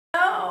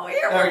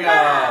There we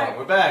go.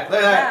 We're back.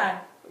 Look at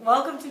that.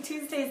 Welcome to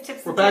Tuesday's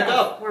Tips We're and back Tales.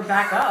 up. We're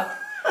back up.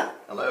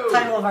 Hello.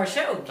 Title of our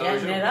show,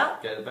 Getting It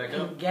Up. Get it back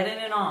up. Getting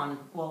it on.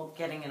 Well,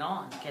 getting it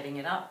on. Getting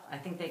it up. I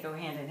think they go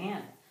hand in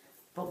hand.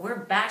 But we're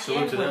back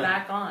in. We're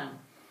back on.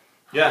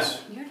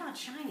 Yes. You're not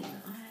shiny.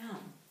 I know.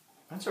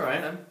 That's all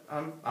right.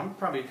 I'm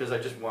probably because I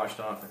just washed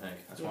off. I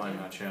think that's why I'm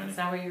not shiny. Is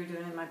that what you were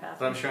doing in my bathroom?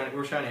 But I'm shiny.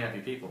 We're shiny, happy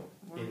people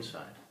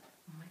inside.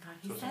 Oh my God,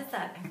 he says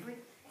that every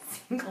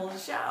single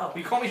show.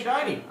 You call me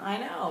shiny. I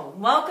know.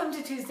 Welcome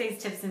to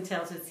Tuesday's Tips and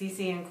Tales with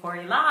Cece and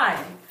Corey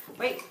live.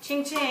 Wait,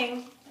 ching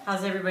ching.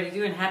 How's everybody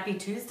doing? Happy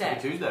Tuesday.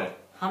 Happy Tuesday.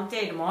 Hump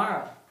day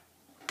tomorrow.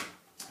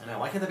 I know.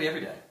 Why can't that be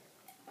every day?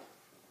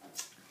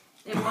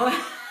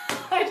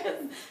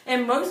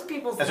 In most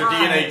people's as lives.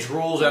 her DNA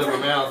drools out of her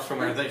mouth from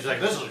her thing, she's like,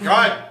 "This is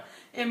good."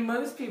 In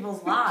most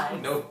people's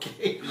lives, No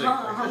kidding.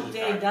 hump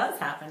day does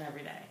happen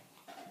every day.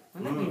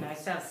 Wouldn't it be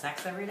nice to have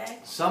sex every day?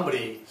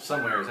 Somebody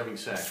somewhere is having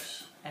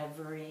sex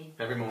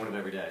Every moment of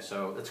every day.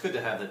 So it's good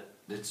to have that.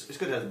 It's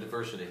good to have the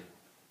diversity.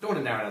 Don't want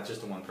to narrow it out just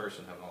to one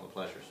person having all the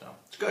pleasure. So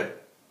it's good.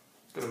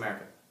 It's good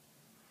America.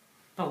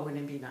 But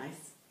wouldn't it be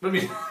nice? But I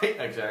mean,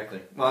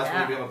 exactly. Well, that's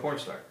when you become a porn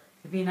star.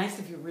 It'd be nice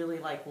if you really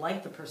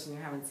like the person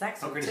you're having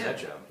sex with. How great is that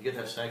job? You get to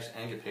have sex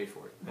and get paid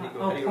for it.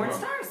 Porn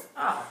stars?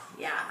 Oh,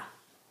 yeah.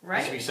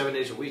 Right? It should be 7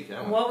 days a week.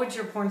 That one. What would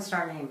your porn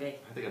star name be?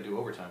 I think I'd do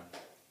overtime.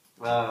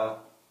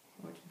 What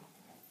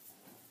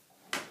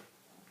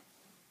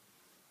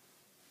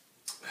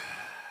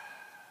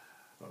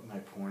would my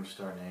porn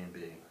star name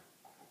be?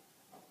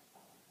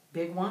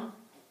 Big one?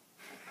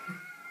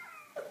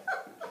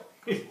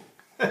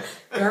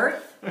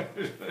 Girth?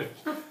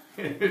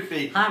 It'd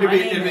be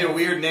a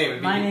weird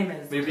name. My name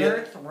is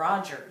Girth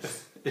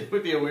Rogers. It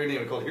would be a weird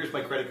name called "Here's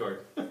my credit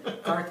card."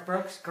 Girth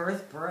Brooks.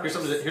 Here's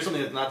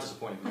something that's not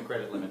disappointing. My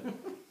credit limit.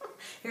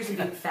 Here's a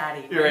big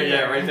fatty. You're right.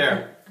 Yeah, right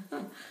there.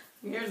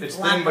 It's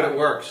thin, but it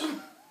works.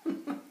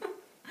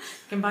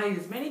 Can buy you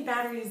as many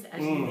batteries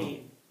as you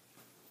need.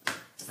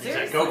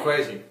 Seriously. Go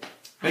crazy.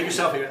 Make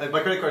yourself happy. Like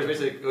my credit card is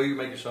basically go. You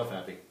make yourself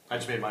happy. I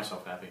just made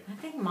myself happy. I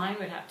think mine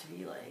would have to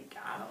be like,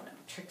 I don't know,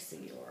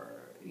 Trixie or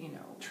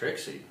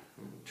Trixie.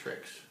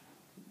 Tricks.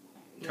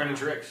 Turning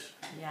tricks.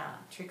 Yeah,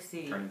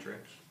 Trixie. Turning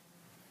tricks.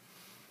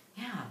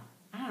 Yeah.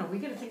 I don't know. We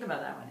got to think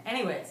about that one.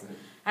 Anyways,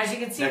 as you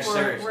can see,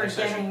 we're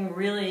getting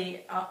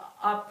really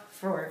up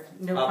for,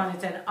 pun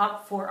intended,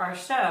 up for our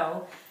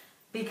show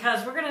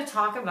because we're going to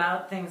talk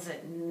about things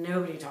that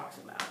nobody talks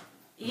about.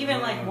 Even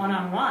like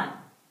one-on-one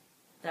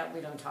that we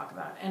don't talk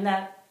about. And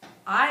that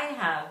I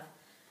have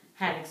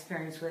had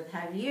experience with.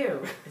 Have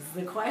you? Is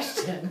the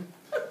question.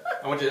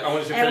 I want you to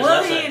finish and that sentence.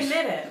 Will he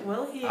admit it?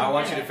 Will he admit I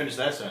want you to finish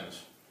that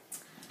sentence.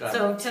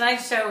 So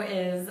tonight's show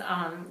is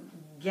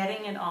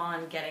getting it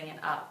on, getting it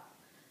up.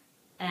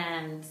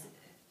 And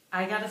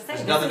I gotta say,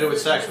 it's nothing to do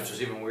with sex, which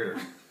is even weirder.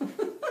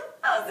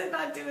 How does it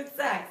not do with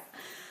sex?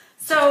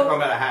 So we're talking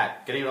about a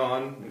hat, getting it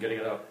on and getting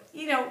it up.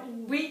 You know,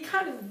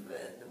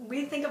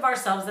 we think of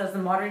ourselves as the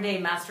modern day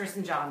Masters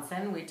and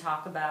Johnson. We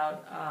talk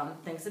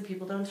about things that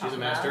people don't talk about. She's a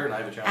master and I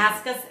have a Johnson.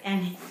 Ask us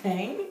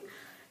anything,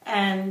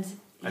 and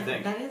I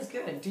think that is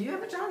good. Do you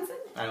have a Johnson?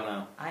 I don't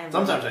know.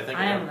 Sometimes I think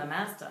I am the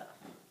master.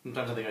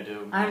 Sometimes I think I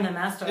do. I'm the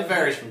master. It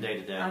varies from day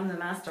to day. I'm the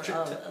master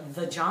of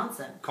the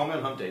Johnson. Call me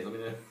on hump days. Let me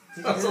know.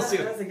 Did you hear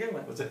that? That's a good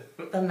one. What's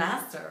it? The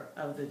master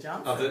of the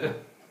Johnson.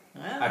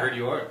 I heard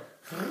you are.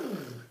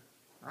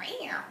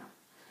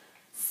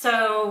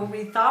 So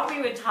we thought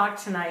we would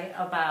talk tonight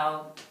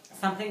about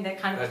something that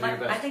kind of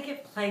I think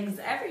it plagues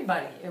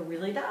everybody. It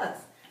really does.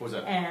 What was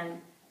that?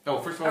 And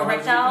first of all,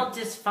 erectile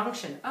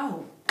dysfunction.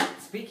 Oh,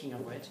 speaking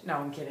of which, no,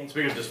 I'm kidding.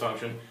 Speaking of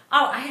dysfunction.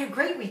 Oh, I had a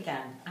great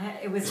weekend.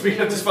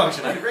 Speaking of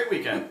dysfunction, I had a great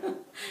weekend.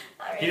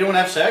 You didn't want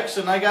to have sex,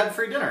 and I got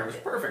free dinner. It was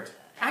perfect.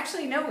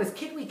 Actually, no, it was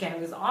kid weekend.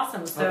 It was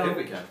awesome. So kid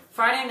weekend.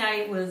 Friday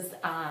night was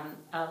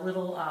a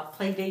little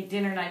play date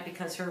dinner night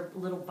because her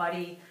little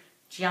buddy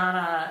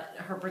Gianna,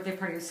 her birthday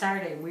party was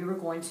Saturday, and we were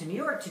going to New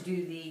York to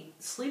do the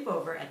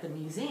sleepover at the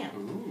museum.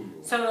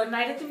 Ooh. So a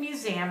night at the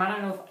museum, I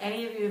don't know if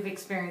any of you have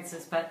experienced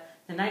this, but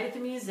the night at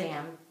the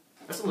museum,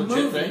 that's a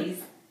legit thing.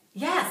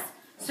 Yes.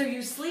 So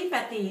you sleep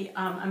at the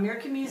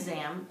American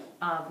Museum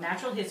of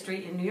Natural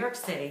History in New York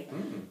City.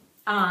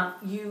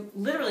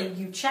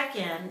 You check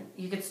in.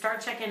 You could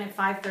start check-in at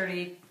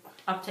 5:30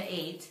 up to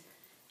 8,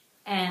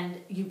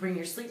 and you bring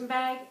your sleeping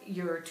bag,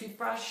 your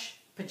toothbrush,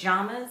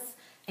 pajamas,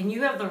 and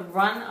you have the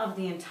run of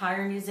the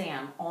entire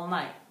museum all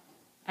night.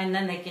 And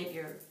then they get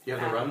your... You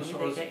have the runs? You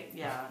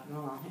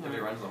have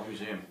the runs of the whole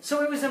museum.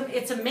 So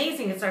it's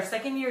amazing. It's our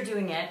second year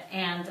doing it,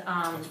 and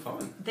that's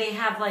fun. They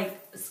have like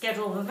a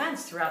schedule of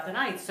events throughout the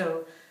night.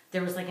 So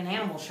there was like an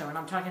animal show, and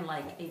I'm talking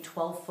like a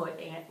 12-foot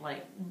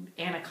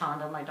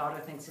anaconda. My daughter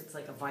thinks it's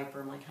like a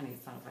viper. I'm like, honey,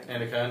 it's not a viper.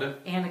 Anaconda?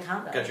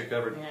 Anaconda. Got you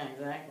covered. Yeah,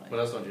 exactly. What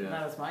else don't you have?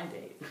 That was my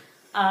date.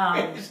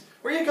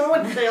 Where you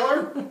going,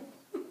 Taylor?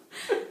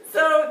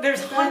 So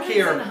there's hundreds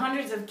and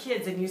hundreds of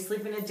kids, and you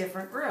sleep in a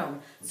different room.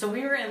 So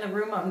we were in the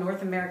room of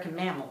North American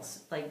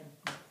mammals, like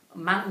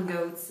mountain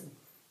goats,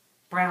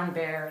 brown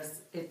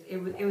bears.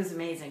 It was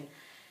amazing.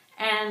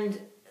 And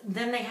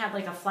then they had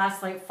like a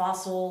flashlight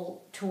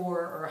fossil tour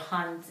or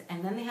hunt,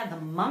 and then they had the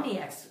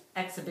mummy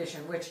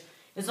exhibition, which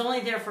is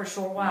only there for a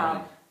short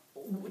while.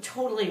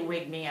 Totally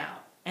wigged me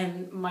out.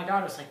 And my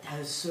daughter's like, that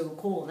is so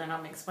cool. Then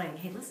I'm explaining,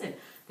 hey, listen,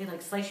 they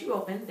like slice you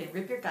open, they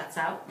rip your guts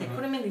out, they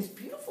put them in these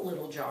beautiful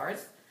little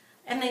jars,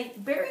 and they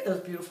bury those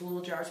beautiful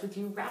little jars with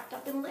you wrapped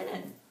up in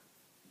linen.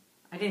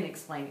 I didn't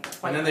explain it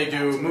quite. And then they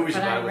do movies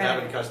about it with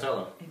Abbott and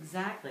Costello.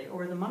 Exactly.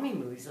 Or the mummy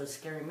movies, those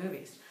scary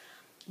movies.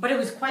 But it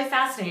was quite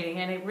fascinating,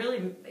 and it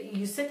really,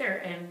 you sit there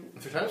and...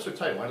 If their titles are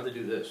tight, why do they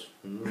do this?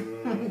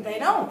 They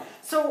don't.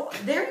 So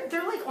they're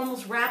like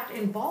almost wrapped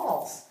in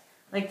balls.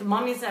 Like the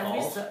mummies that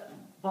balls?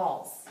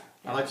 Balls.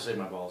 I like to save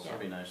my balls. That'd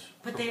be nice.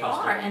 But they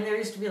are, and there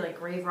used to be like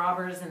grave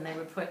robbers, and they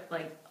would put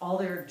like all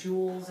their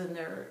jewels and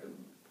their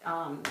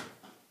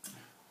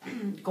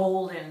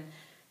gold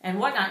and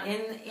whatnot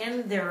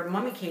in their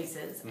mummy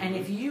cases. And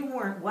if you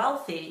weren't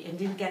wealthy and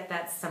didn't get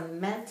that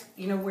cement,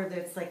 you know, where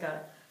it's like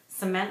a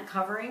cement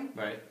covering,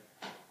 right?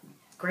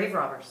 Grave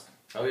robbers.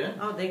 Oh yeah.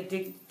 Oh, they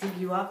dig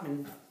you up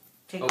and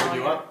take. Open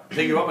you up.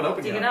 Dig you up and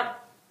open you up. Dig it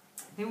up.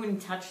 They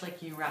wouldn't touch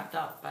like you wrapped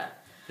up, but.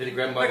 Did he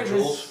grab them by the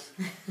jewels?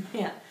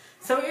 Yeah.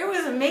 So it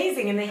was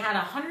amazing, and they had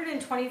a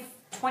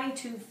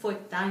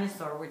 22-foot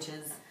dinosaur, which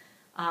is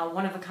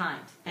one of a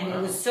kind. And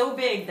it was so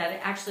big that they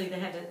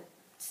had to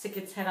stick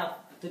its head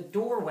out the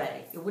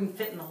doorway. It wouldn't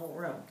fit in the whole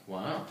room.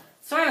 Wow.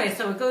 So anyway,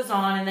 so it goes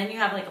on, and then you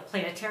have like a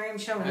planetarium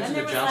show. And then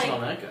there was Johnson like,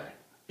 on that guy.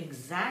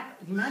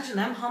 Exactly. Imagine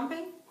them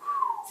humping.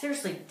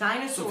 Seriously,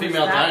 dinosaurs. So the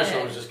female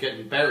dinosaur was just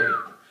getting buried.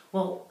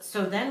 Well,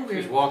 so then she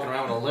was walking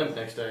around with a limp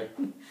next day.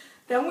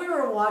 Then we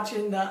were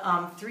watching the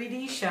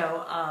 3D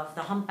show of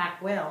the humpback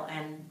whale,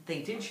 and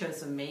they did show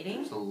some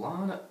mating. There's a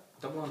lot of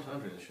double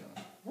entendre in the show.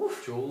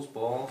 Woof. Jewels,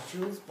 balls,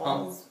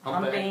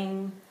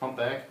 humping,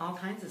 humpback, all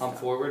kinds of hump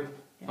stuff. forward.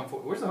 Yeah.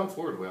 Where's the hump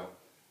forward whale?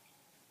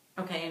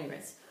 Okay,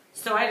 anyways.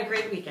 So I had a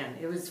great weekend.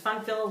 It was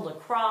fun-filled,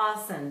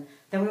 lacrosse, and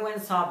then we went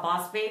and saw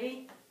Boss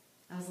Baby.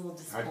 I was a little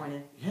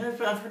disappointed. I've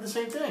heard the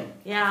same thing.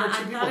 Yeah,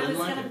 I thought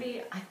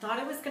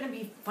it was gonna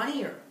be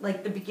funnier.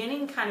 Like the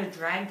beginning kind of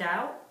dragged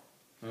out.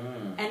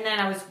 And then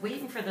I was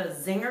waiting for the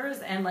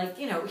zingers, and like,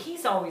 you know,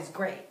 he's always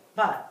great,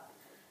 but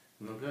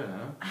no good,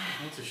 huh?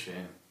 That's a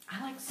shame.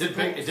 I like It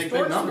did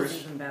big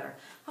numbers. Even better.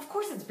 Of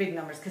course, it's big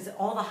numbers because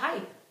all the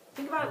hype.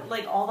 Think about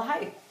like all the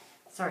hype.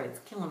 Sorry, it's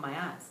killing my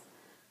eyes.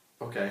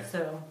 Okay.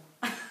 So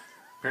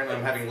apparently,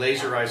 I'm having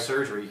laser eye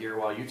surgery here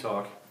while you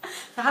talk.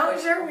 So how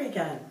was your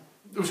weekend?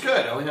 It was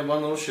good. I only had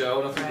one little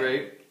show. Nothing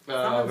great.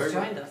 Someone's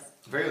joined us.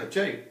 Very good.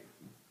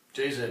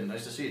 Jay's in.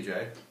 Nice to see you,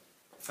 Jay.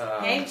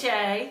 Hey,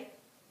 Jay.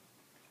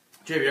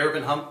 Jay, have you ever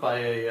been humped by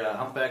a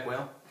humpback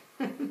whale?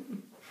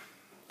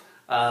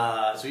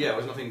 So yeah, it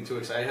was nothing too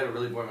exciting. I had a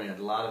really boring week. I had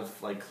a lot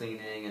of like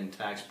cleaning and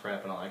tax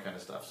prep and all that kind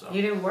of stuff. So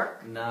you didn't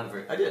work? Not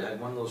very. I did. I had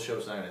one little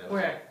show Saturday.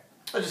 Where?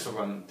 I just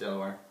run in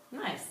Delaware.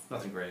 Nice.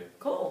 Nothing great.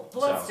 Cool.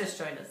 Who else just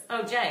joined us?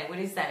 Oh, Jay. What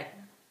do you say?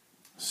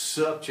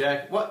 Sup,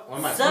 Jack? What? What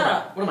am I?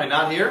 Sup? What am I?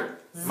 Not here?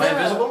 Am I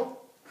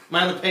invisible? Am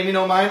I on the pay me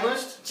no mind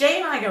list?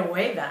 Jay and I go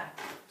way back,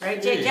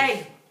 right?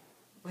 Jay.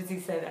 What does he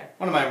say there?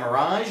 What am I? A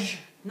mirage?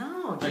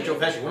 No, Like Joe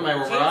Pesci. What am I? A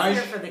mirage?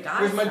 Jay's here for the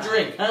guys. Where's my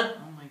drink? Huh?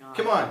 Oh my god.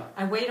 Come on.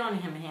 I wait on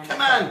him hand. Come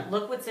on.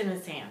 Look what's in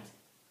his hand.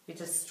 He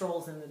just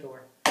strolls in the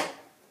door.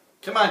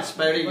 Come on,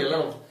 Spider, you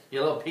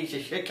little piece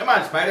of shit. Come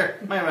on, Spider.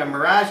 Am I a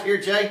mirage here,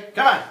 Jay?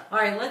 Come on. All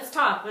right, let's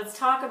talk. Let's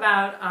talk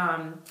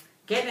about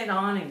getting it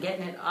on and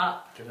getting it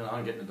up. Getting it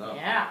on, getting it up.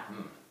 Yeah.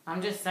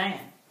 I'm just saying.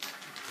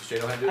 Does Jay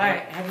know how to do All that?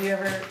 right. Have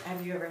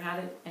you ever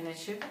had an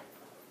issue?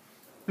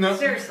 No.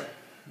 Seriously.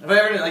 Have I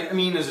ever, like, I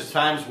mean, there's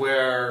times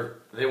where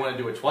they want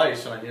to do it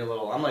twice, and I need a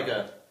little. I'm like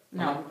a.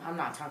 No, I'm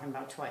not talking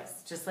about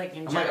twice. Just like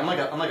in I'm like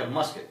a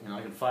musket. You know,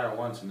 I can fire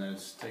once, and then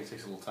it takes a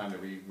little time to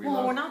reload.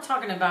 Well, we're not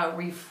talking about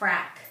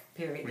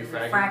period. The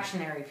Refracting?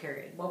 refractionary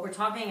period. What we're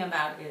talking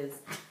about is.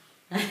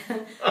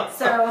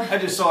 So. I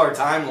just saw our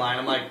timeline.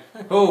 I'm like,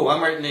 oh,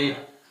 I'm right in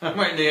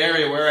the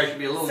area where I should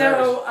be a little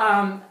nervous.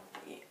 So,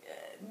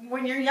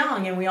 when you're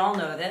young, and we all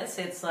know this,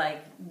 it's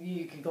like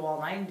you could go all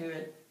night and do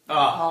it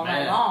all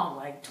night long,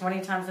 like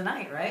 20 times a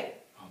night, right?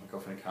 Oh, my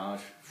girlfriend in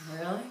college.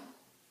 Really?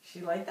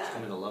 She like that? She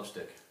called me the love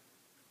stick.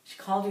 She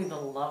called you the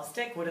love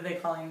stick? What do they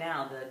call you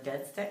now? The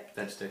dead stick?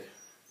 Dead stick.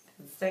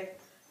 Dead stick?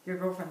 Your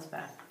girlfriend's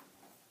back.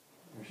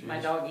 My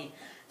is. doggy.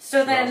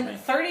 So She then, loves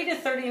me. 30 to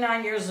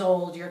 39 years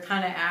old, you're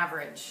kind of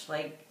average.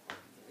 Like,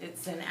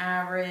 it's an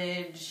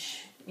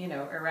average,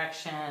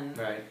 erection.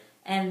 Right.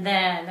 And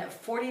then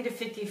 40 to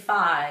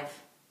 55,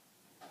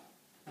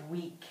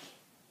 weak.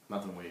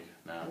 Nothing weak.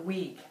 No.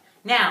 Weak.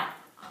 Now,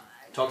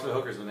 Talk to the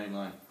hookers in the main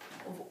line.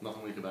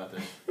 Nothing weak about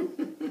this.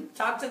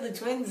 talk to the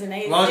twins in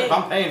AC. As long as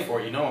I'm paying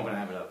for it, you know I'm going to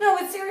have it up. No,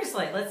 but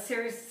seriously, let's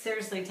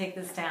seriously take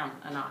this down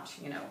a notch,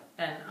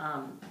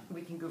 and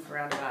we can goof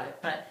around about it.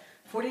 But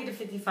 40 to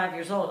 55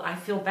 years old, I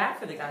feel bad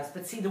for the guys.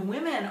 But see, the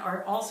women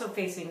are also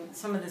facing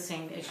some of the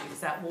same issues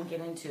that we'll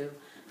get into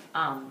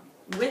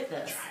with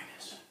this.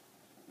 Dryness.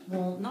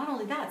 Well, not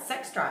only that,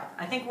 sex drive.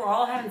 I think we're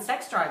all having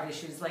sex drive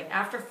issues. Like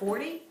after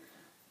 40,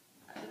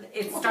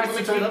 it starts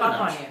to creep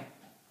up on you.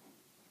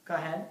 Go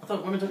ahead. I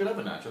thought women took it up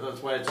a notch. I thought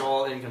that's why it's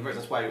all in converse.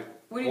 That's why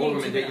older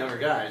women date younger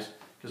guys,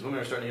 because women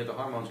are starting to get the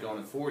hormones going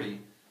at 40.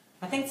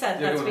 I think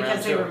that's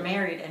because they were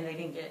married and they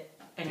didn't get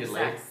any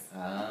sex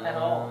at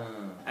all.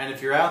 And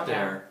if you're out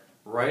there,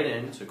 write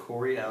in to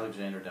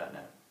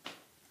CoreyAlexander.net.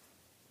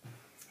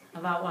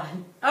 About what?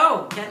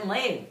 Oh, getting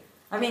laid.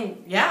 I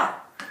mean, yeah.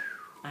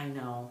 I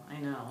know.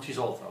 She's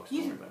old, folks.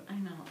 Don't worry about it.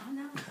 I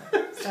know.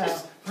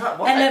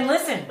 So, and then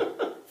listen,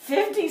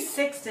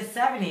 56 to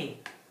 70,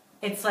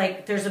 it's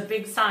like there's a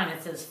big sign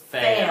that says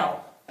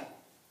fail.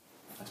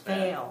 That's bad.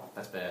 Fail.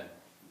 That's bad.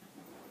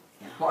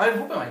 Well, I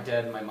hope my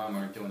dad and my mom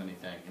aren't doing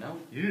anything, you know?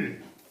 Yeah.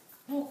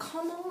 Well,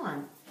 come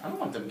on. I don't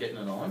want them getting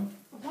it on.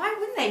 Why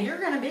wouldn't they? You're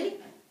going to be.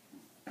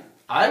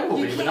 I will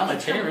be, but not my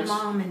parents.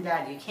 Mom and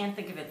dad. You can't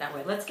think of it that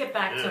way. Let's get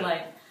back to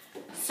like,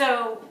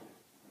 so,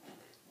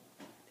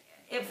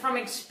 from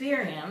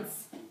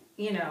experience,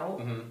 you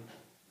know,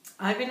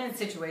 I've been in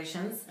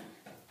situations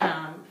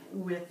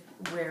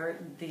where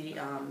the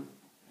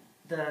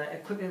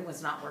equipment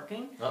was not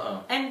working.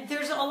 And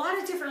there's a lot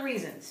of different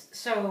reasons.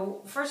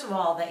 So, first of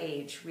all, the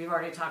age. We've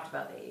already talked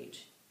about the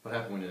age. What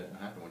happened when it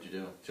happened? What'd you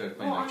do? Started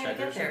playing like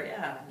checkers? Get there,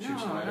 yeah. Shoot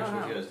some lighters?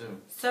 What did you guys do?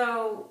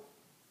 So,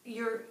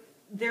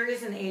 there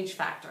is an age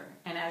factor.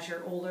 And as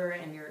you're older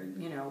and you're,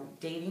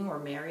 dating or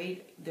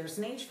married, there's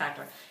an age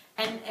factor.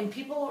 And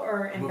people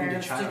are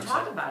embarrassed to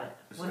talk about it.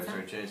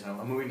 Sorry, Chase.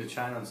 I'm moving to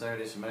China on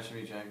Saturday, so much of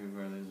me checking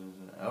for this.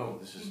 Oh,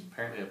 this is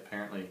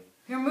apparently.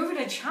 You're moving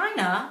to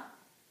China?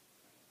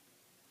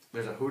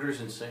 There's a Hooters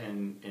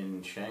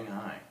in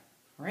Shanghai.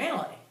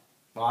 Really?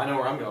 Well, I know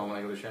where I'm going when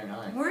I go to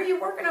Shanghai. Where are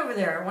you working over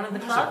there? One of the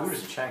clubs? There's a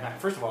Hooters in Shanghai.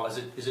 First of all, is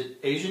it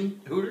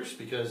Asian Hooters?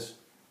 Because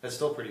that's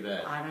still pretty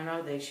bad. I don't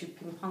know. They shoot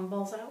ping pong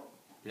balls out?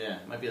 Yeah,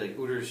 it might be like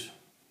Hooters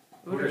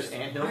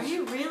Anthills. Are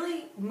you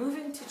really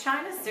moving to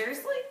China?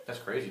 Seriously? That's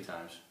crazy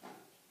times.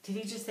 Did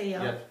he just say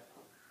yep? Yep.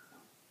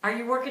 Are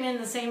you working in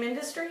the same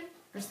industry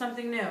or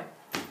something new?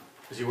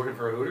 Is he working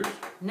for a Hooters?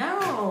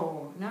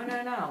 No.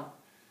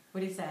 What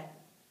did he say?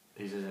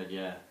 He said,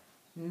 yeah.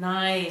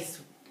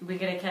 Nice. We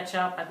got to catch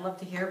up. I'd love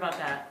to hear about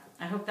that.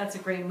 I hope that's a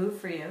great move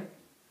for you.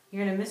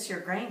 You're going to miss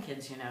your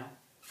grandkids, you know.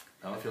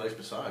 Oh, if you like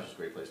massage, it's a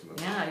great place to move.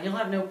 Yeah, you'll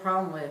have no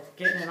problem with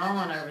getting it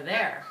on over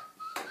there.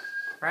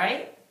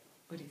 Right?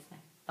 What do you say?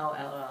 Oh,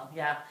 LOL.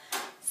 Yeah.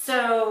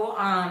 So,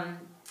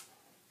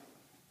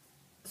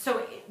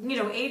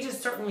 age is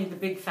certainly the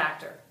big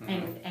factor.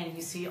 And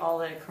you see all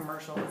the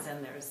commercials,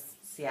 and there's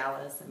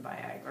Cialis and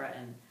Viagra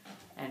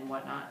and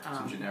whatnot.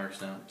 Some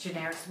generics now.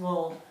 Generics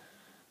will...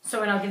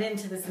 So, and I'll get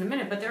into this in a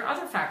minute, but there are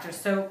other factors.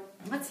 So,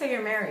 let's say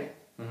you're married,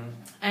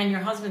 and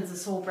your husband's the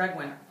sole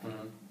breadwinner,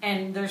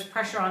 and there's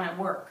pressure on at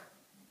work,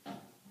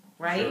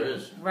 right? Sure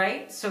is.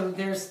 Right? So,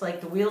 there's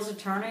like the wheels are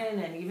turning,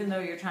 and even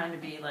though you're trying to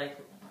be like,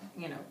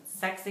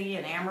 sexy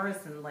and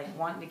amorous and like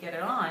wanting to get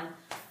it on,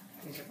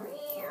 you just...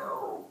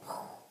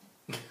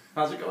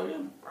 How's it going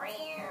again?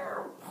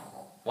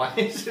 Why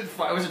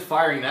was it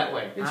firing that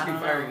way? It should be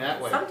firing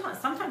that way.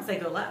 Sometimes they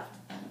go left.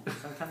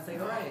 Sometimes they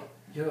go right.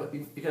 Yo,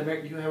 you got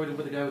married? You had with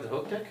the guy with the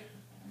hook dick?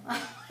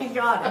 Oh my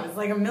God! It was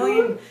like a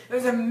million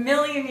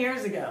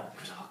years ago. It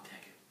was a hook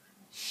dick.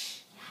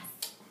 Shh.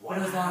 Yes. Wow. It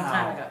was a long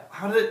time ago.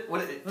 How did it?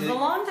 It was a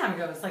long time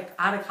ago. It was like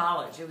out of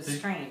college. It was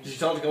strange. Did you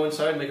tell him to go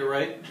inside and make a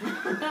right?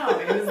 No,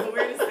 it was the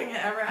weirdest thing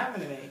that ever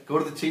happened to me. Go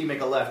to the T,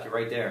 make a left. You're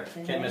right there.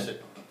 Can't miss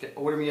it.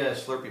 Order me a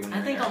Slurpee when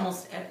I think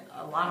almost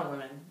a lot of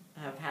women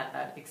have had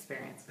that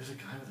experience. There's a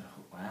guy with a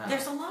hook. Wow.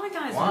 There's a lot of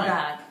guys with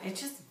that. It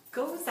just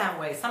goes that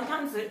way.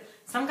 Sometimes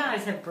some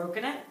guys have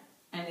broken it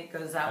and it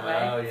goes that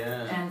way. Oh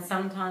yeah. And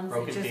sometimes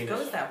it just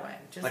goes that way.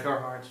 Like our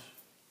hearts.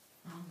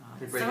 Oh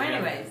God. So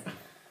anyways,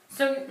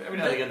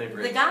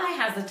 the guy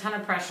has a ton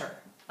of pressure.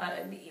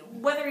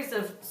 Whether he's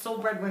a sole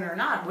breadwinner or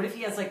not, what if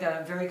he has like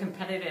a very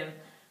competitive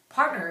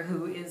partner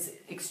who is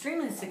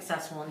extremely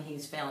successful and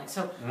he's failing?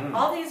 So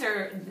all these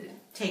are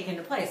taken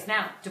into place.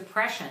 Now,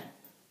 depression.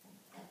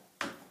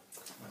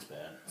 That's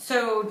bad.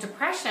 So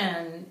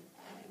depression,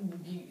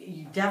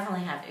 you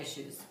definitely have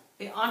issues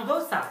on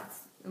both sides,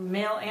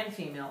 male and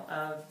female,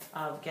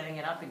 of getting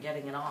it up and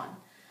getting it on.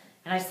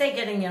 And I say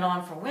getting it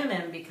on for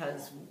women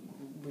because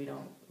we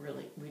don't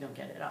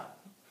get it up.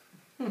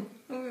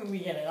 We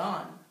get it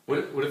on.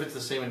 What if it's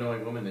the same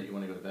annoying woman that you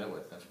want to go to bed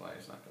with? That's why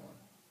it's not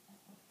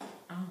going.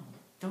 Oh,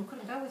 don't go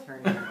to bed with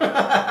her anymore.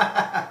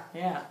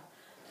 Yeah.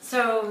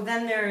 So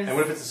then there's... And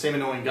what if it's the same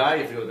annoying guy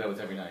you have to go to bed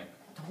with every night?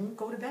 Don't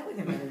go to bed with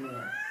him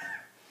anymore.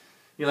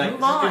 You're like,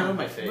 move on. Get on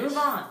my face. Move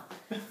on.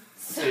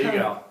 There you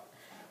go.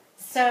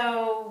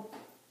 So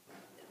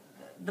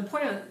the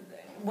point of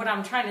what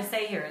I'm trying to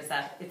say here is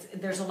that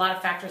there's a lot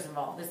of factors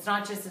involved. It's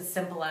not just as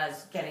simple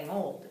as getting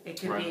old. It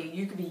could be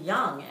you could be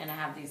young and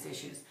have these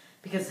issues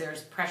because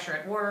there's pressure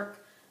at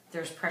work.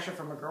 There's pressure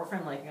from a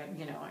girlfriend, like,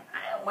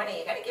 when are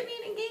you going to give me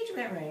an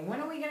engagement ring? When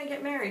are we going to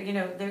get married?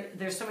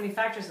 There's so many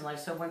factors in life.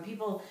 So when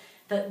people,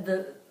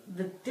 the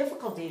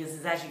difficulty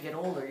is as you get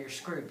older, you're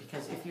screwed.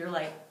 Because if you're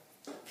like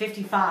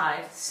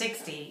 55,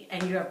 60,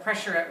 and you have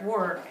pressure at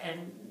work,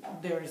 and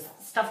there's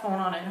stuff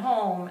going on at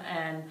home,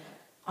 and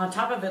on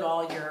top of it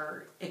all,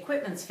 your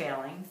equipment's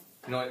failing,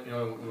 You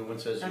know when one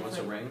says he wants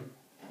a ring?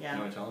 Yeah. You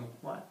know what I tell him?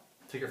 What?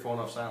 Take your phone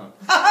off silent.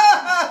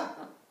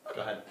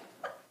 Go ahead.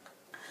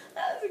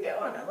 That's a good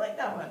one. I like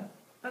that one.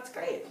 That's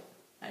great.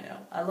 I know.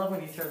 I love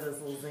when you throw those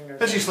little zingers.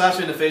 Then she slaps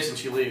me in the face and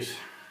she leaves.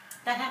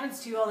 That happens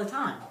to you all the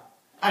time.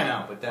 I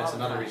know, but that's All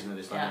the another time. reason that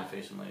they slap me in the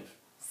face and leave.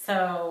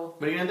 So.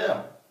 What are you gonna do?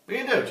 What are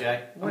you gonna do,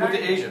 Jay? Move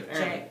to Asia.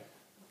 Jay,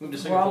 Move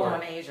to we're all Singapore.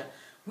 going to Asia.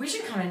 We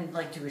should come and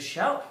like do a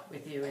show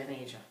with you in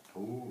Asia.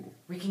 Ooh.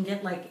 We can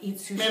get like eat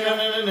sushi. They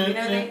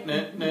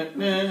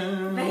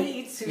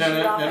eat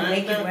sushi off and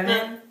naked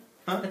women.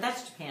 Huh? But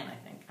that's Japan, I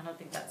think. I don't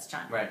think that's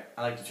China. Right.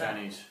 I like the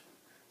Chinese.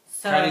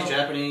 So, Chinese,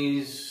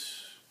 Japanese.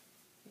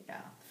 Yeah,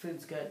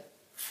 food's good.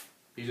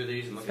 These are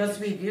these. And It's look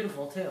supposed to be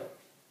beautiful too.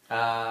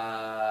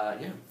 Yeah.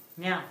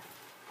 Yeah.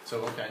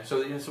 So okay.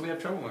 So we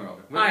have trouble when we're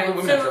over. All right, What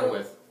women have trouble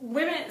with?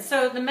 Women.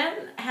 So the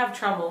men have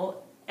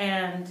trouble,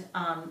 and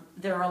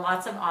there are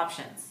lots of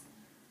options.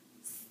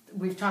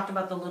 We've talked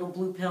about the little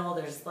blue pill.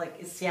 There's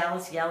like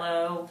Cialis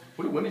Yellow.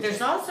 What do women There's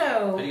say? also.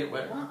 How do you get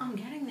wetter? Well, I'm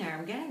getting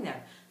there.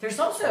 There's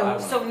also.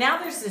 So now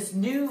there's this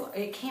new.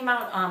 It came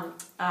out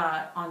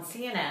on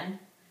CNN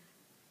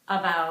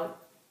about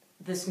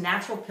this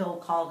natural pill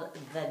called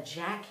the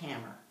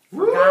jackhammer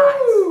for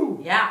Woo!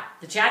 guys. Yeah,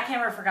 the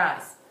jackhammer for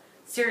guys.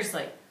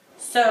 Seriously.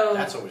 So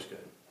That's always good.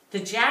 the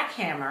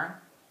jackhammer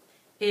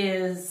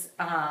is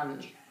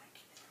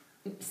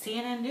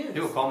CNN News.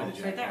 People call me the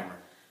It's right there.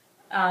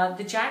 jackhammer.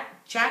 The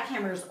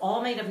jackhammer is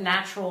all made of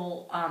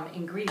natural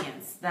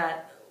ingredients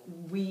that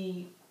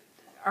we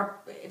are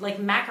like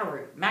maca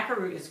root. Maca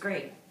root is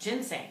great.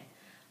 Ginseng. Here,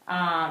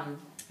 I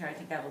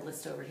think I have a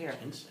list over here.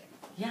 Ginseng.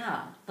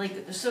 Yeah,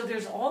 like so.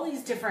 There's all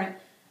these different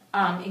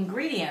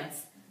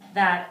ingredients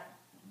that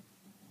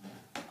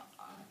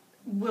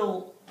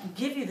will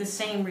give you the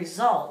same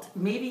result,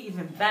 maybe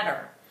even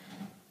better.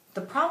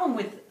 The problem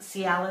with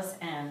Cialis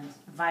and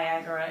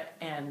Viagra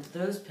and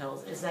those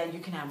pills is that you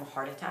can have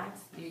heart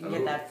attacks. You can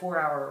get that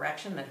 4-hour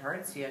erection that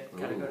hurts. You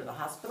got to go to the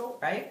hospital,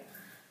 right?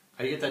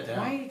 How do you get that down?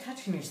 Why are you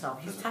touching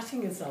yourself? He's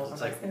touching himself.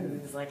 It's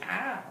like, he's like,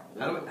 ah.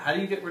 How do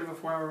you get rid of a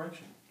 4-hour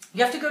erection?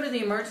 You have to go to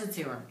the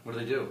emergency room. What do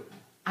they do?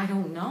 I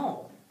don't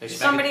know. They There's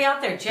smack somebody it-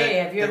 out there. Jay, they-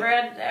 have you ever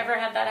had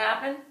that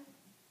happen?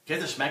 Do you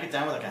have to smack it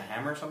down with like a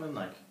hammer or something?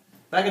 Like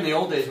back in the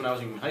old days when I was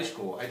in high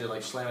school, I had to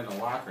like slam it in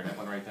the locker and it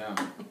went right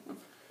down.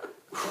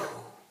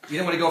 You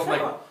don't want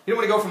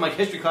to go from like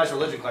history class to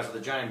religion class with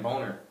a giant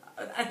boner.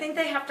 I think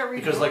they have to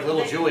Because like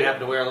little Julie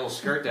happened to wear a little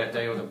skirt that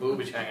day with the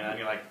boobies hanging out. And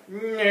you're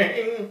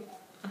like,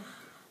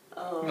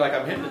 Oh, you're like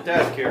I'm hitting the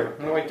desk here.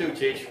 What do I do,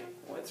 Teach?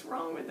 what's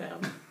wrong with them?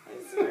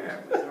 I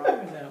swear, what's wrong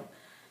with them?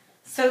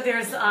 So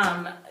there's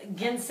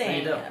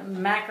ginseng,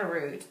 maca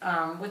root.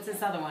 What's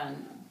this other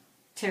one?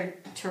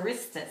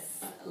 Pteristis,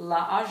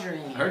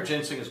 laurgerine. I heard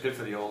ginseng is good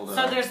for the old.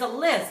 So there's a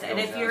list, and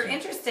old if you're Johnson.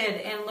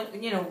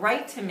 interested in,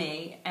 write to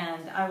me,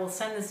 and I will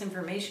send this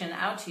information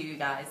out to you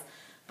guys.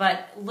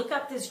 But look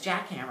up this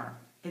jackhammer.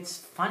 It's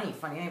funny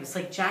name. It's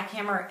like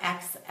Jackhammer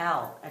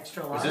XL,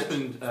 extra large. Has this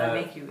been? Does that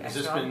make you has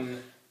extra this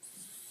been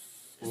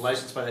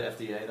licensed by the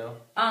FDA though?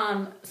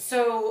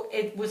 So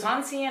it was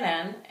on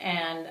CNN,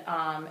 and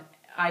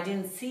I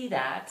didn't see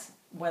that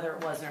whether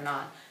it was or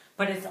not.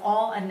 But it's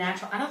all a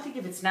natural. I don't think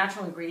if it's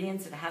natural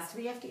ingredients, it has to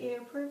be FDA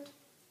approved.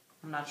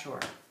 I'm not sure.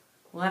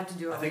 We'll have to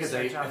do a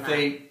research on that.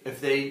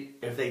 If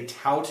they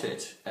tout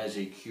it as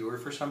a cure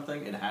for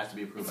something, it has to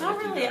be approved. It's by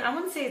not FDA. really. I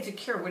wouldn't say it's a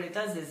cure. What it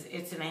does is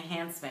it's an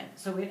enhancement.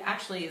 So it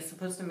actually is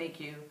supposed to make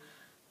you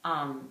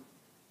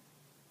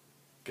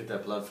Get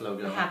that blood flow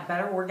going. have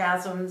better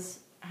orgasms,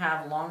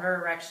 have longer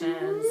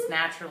erections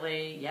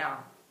naturally. Yeah,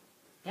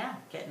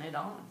 getting it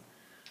on.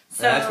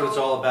 So That's what it's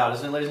all about,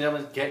 isn't it, ladies and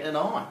gentlemen? Getting it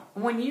on.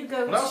 when you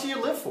go, What else do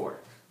you live for?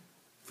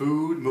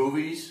 Food,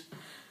 movies,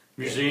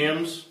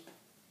 museums.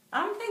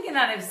 I'm thinking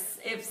that if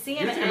You were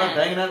CNN, thinking about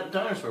banging out at the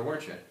dinosaur,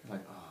 weren't you? Like,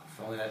 oh,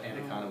 if only that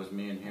anaconda was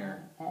me in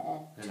here.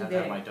 And too I'd big.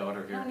 have my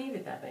daughter I here. don't need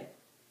it that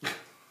big.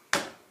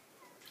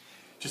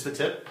 Just a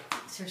tip?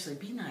 Seriously,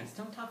 be nice.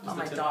 Don't talk Just about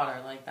my a tip.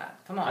 daughter like that.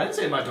 Come on. I didn't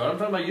say my daughter, I'm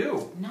talking about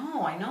you.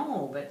 No, I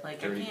know, but like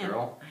Dirty I can't.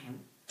 girl. I am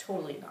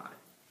totally not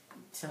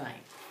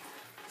tonight.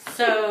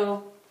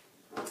 So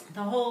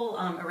the whole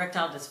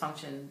erectile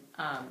dysfunction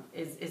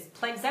is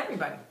plagues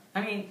everybody.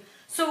 I mean,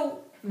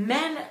 so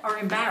men are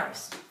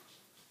embarrassed.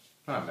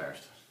 I'm not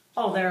embarrassed.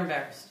 Oh, they're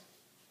embarrassed.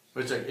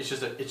 But it's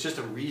just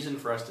a reason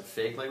for us to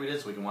fake like we did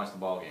so we can watch the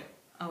ball game.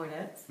 Oh, it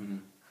is. Mm-hmm.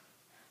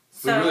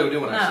 So, we really do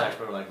want to no, have sex,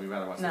 but we'd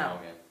rather watch the ball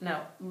game. No,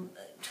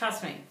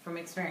 trust me from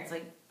experience.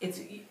 Like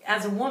it's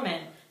as a woman,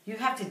 you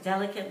have to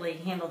delicately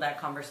handle that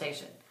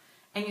conversation,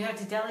 and you have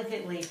to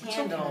delicately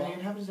handle. Okay.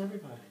 It happens to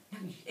everybody.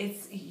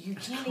 You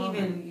can't common.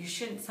 even. You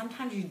shouldn't.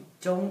 Sometimes you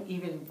don't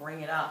even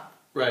bring it up.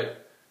 Right.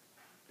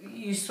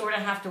 You sort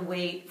of have to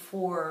wait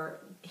for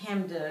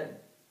him to,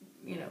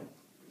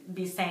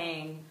 be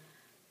saying,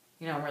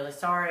 I'm really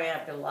sorry.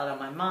 I've got a lot on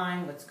my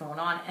mind. What's going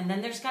on? And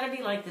then there's got to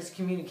be like this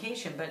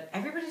communication. But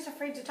everybody's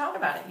afraid to talk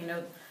about it.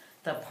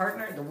 The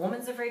partner, the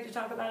woman's afraid to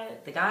talk about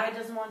it. The guy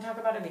doesn't want to talk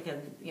about it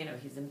because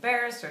he's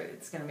embarrassed or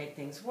it's going to make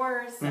things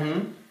worse.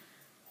 Mm-hmm.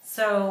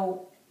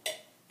 So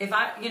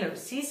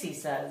Cece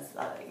says,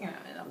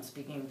 and I'm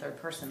speaking in third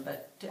person,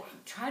 but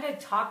try to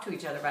talk to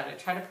each other about it.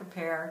 Try to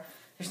prepare.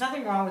 There's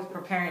nothing wrong with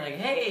preparing, like,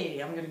 hey,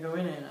 I'm going to go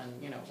in and,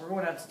 we're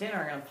going out to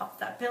dinner. I'm going to pop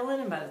that pill in,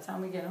 and by the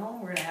time we get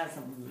home, we're going to have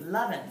some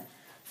lovin'.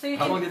 So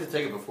How long did it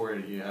take it before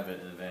you have it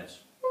in advance?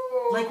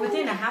 Like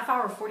within a half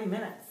hour, 40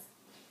 minutes.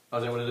 Oh,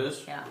 is that what it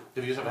is? Yeah.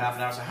 If you just have a half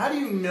an hour, so how do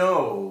you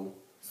know?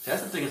 See,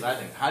 that's the thing I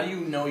think. How do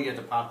you know you have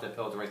to pop that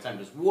pill at the right time?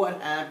 Because what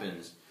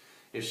happens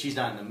if she's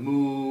not in the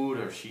mood,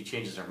 or if she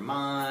changes her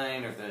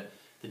mind, or if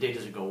the date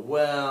doesn't go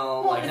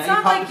well? Well, like, it's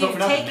now not you pop like the pill you've for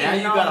nothing. taken Now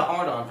you've all- got a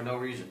hard on for no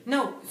reason.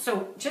 No,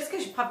 so just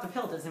because you pop the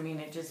pill doesn't mean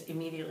it just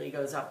immediately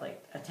goes up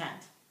like a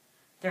tent.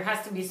 There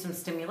has to be some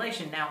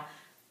stimulation. Now,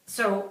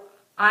 so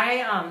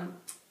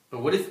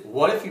But what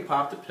if you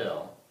pop the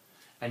pill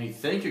and you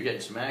think you're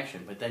getting some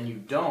action, but then you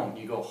don't?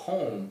 You go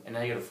home and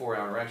now you get a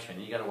 4-hour erection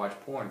and you got to watch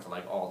porn for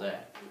like all day.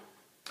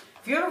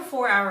 If you have a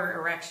 4-hour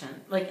erection,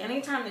 like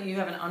anytime that you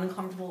have an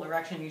uncomfortable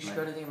erection, you should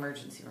go to the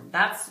emergency room.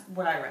 That's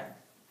what I read.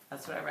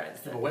 That's what I read.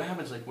 But what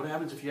happens? What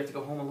happens if you have to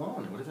go home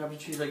alone? What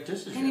if she's like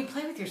this is? Then you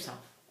play with yourself.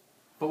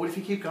 But what if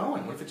you keep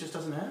going? What if it just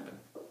doesn't happen?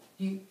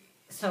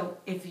 So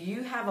if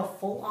you have a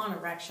full-on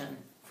erection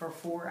for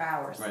 4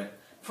 hours, right?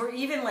 For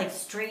even like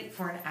straight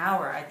for an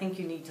hour, I think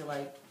you need to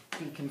like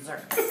be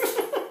concerned.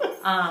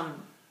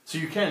 So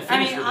you can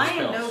finish with these I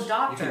am pills. no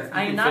doctor. You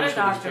I am can not a finish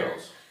with these doctor.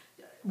 pills.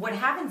 What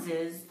happens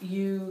is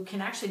you can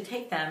actually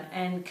take them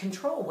and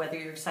control whether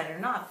you're excited or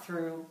not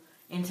through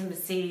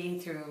intimacy,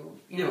 through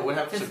But what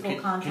happens? physical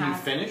contact. Can you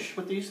finish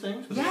with these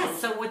things? With Yes.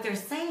 So what they're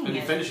saying when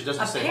you is finish, it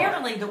doesn't say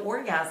apparently the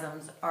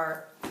orgasms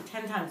are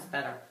 10 times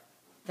better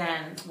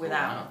than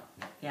without.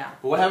 Wow. Yeah.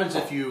 But what happens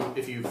if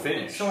you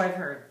finish? So I've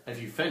heard.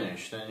 If you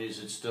finish, then is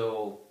it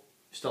still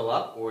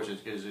up, or is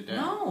it down?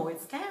 No,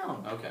 it's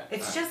down. Okay.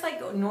 It's just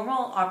like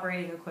normal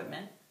operating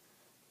equipment.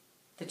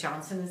 The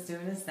Johnson is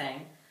doing his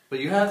thing. But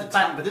you have to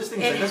time. But this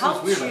thing is that's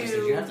what's weird about this.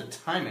 You have to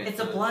time it. It's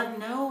a blood.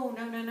 No.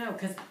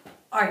 Because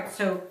all right.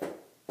 So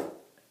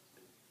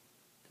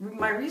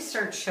my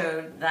research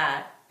showed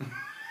that.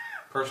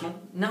 Personal?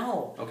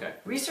 No. Okay.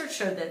 Research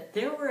showed that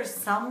there were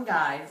some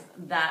guys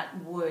that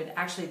would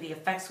actually the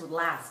effects would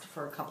last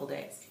for a couple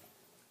days.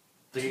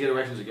 Did you get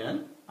erections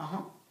again?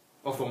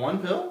 Oh, for one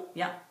pill?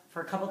 Yeah,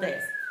 for a couple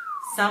days.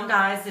 Some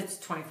guys it's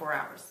 24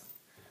 hours.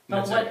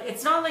 But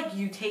it's not like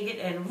you take it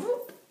and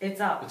whoop, it's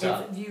up. It's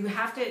up. You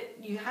have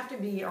to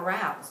be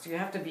aroused. You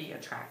have to be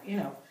attracted.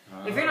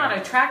 If you're not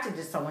attracted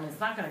to someone, it's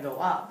not going to go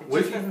up. It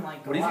just doesn't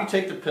like go up. What if you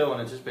take the pill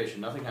in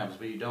anticipation, nothing happens,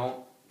 but you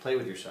don't play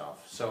with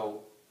yourself?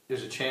 So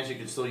there's a chance you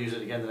could still use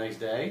it again the next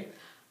day?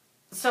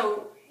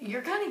 So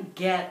you're going to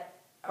get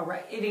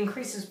it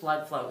increases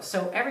blood flow.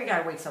 So every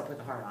guy wakes up with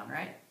a heart on,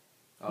 right?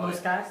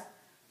 Most guys.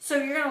 So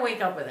you're going to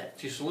wake up with it.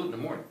 So you salute in the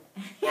morning.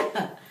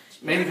 Yeah.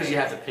 Maybe because you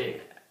have to pee.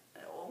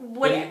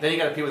 Then you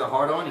got to pee with a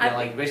heart on. You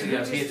got basically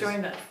got to pee.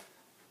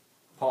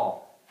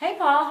 Paul. Hey,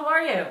 Paul. How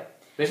are you?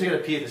 Basically, got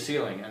to pee at the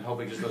ceiling and hope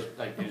it just goes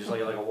like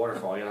a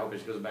waterfall. You got to hope it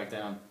just goes back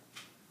down.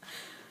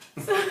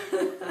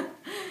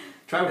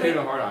 Try with peeing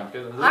a heart on.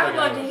 I would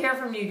love to hear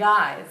from you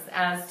guys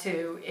as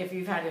to if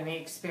you've had any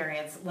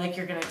experience, like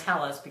you're going to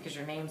tell us because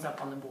your name's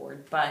up on the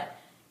board, but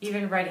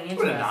even writing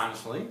into us.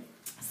 Honestly.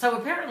 So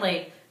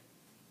apparently,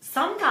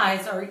 some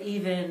guys are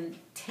even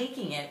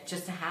taking it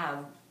just to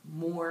have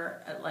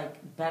more,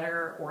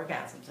 better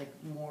orgasms, like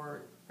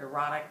more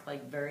erotic,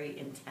 like very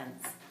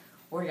intense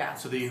orgasms.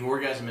 So the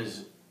orgasm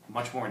is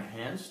much more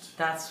enhanced?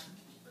 That's,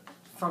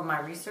 from my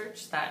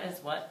research, that is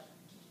what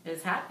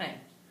is happening.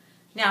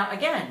 Now,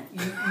 again,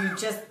 you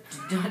just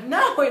don't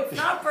know. It's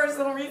not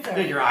personal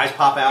research. Your eyes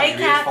pop out, hey,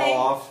 your ears fall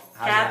off.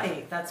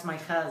 Kathy, that's my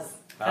cousin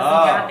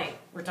Kathy.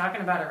 We're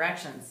talking about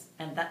erections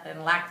and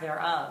lack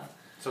thereof.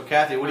 So,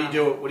 Kathy, what do you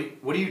do?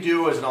 What do you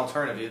do as an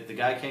alternative? If the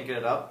guy can't get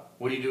it up,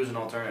 what do you do as an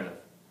alternative?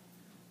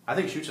 I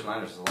think Shoots and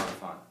Ladders is a lot of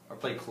fun. Or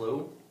play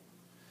Clue.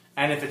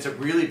 And if it's a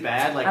really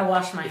bad, I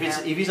wash my hair.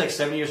 If he's like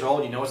 7 years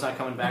old, you know it's not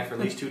coming back for at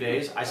least 2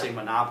 days, I say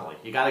Monopoly.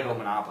 You got to go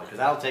Monopoly because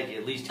that'll take you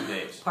at least 2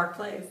 days. Park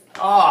Place.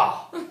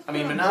 Oh, I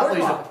mean,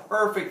 Monopoly's the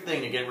perfect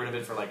thing to get rid of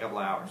it for like a couple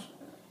hours.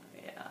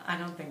 Yeah, I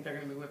don't think they're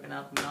going to be whipping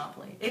out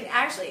Monopoly.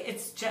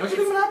 It's just. Don't you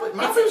think Monopoly?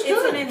 Monopoly's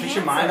good. It's an Takes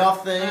your mind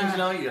off things, you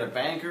got a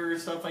banker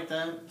and stuff like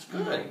that. It's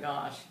good. Oh my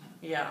gosh.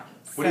 Yeah.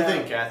 What do you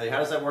think, Kathy? How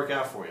does that work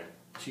out for you?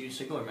 She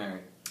single or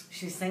married?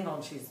 She's single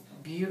and she's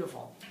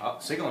beautiful. Oh,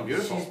 single and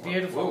beautiful. She's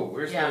beautiful. Whoa,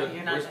 where's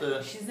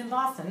the? She's in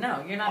Boston.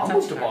 No, you're not. I'll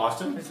move to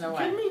Boston. There's no way.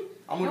 way. Kidding me?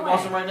 I'll move to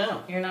Boston right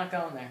now. You're not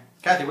going there.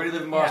 Kathy, where do you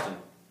live in Boston?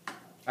 Yeah.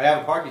 I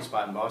have a parking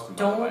spot in Boston.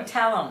 Don't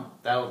tell him.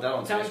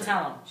 Don't tell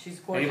him. She's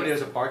gorgeous. Anybody who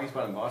has a parking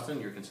spot in Boston,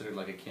 you're considered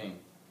like a king.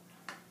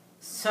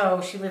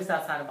 So she lives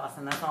outside of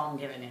Boston. That's all I'm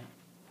giving you.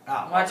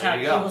 Oh, watch out.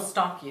 He will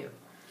stalk you.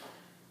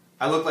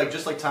 I look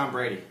just like Tom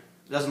Brady.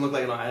 It doesn't look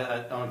like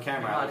on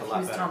camera. I look a lot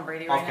better. If he was Tom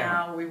Brady right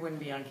now, we wouldn't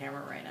be on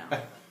camera right now.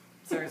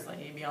 Seriously,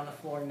 he'd be on the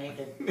floor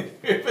naked.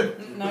 With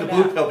the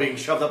blue pill being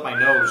shoved up my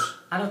nose.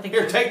 I don't think.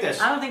 Here, take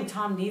this. I don't think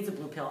Tom needs a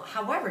blue pill.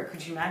 However,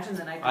 could you imagine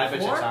the night before? I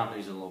bet you Tom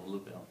needs a little blue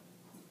pill.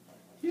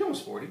 He's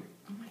almost 40.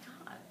 Oh my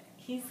God,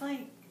 he's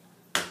like.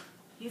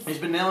 He's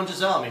been nailing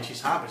Giselle. I mean, she's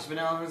hot, but she's been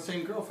nailing the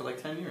same girl for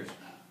like 10 years.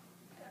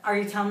 Are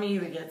you telling me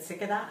you would get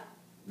sick of that?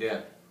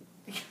 Yeah.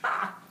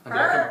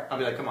 I'll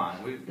be like, come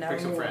on, bring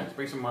some friends.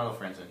 Bring some model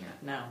friends in here.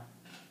 No.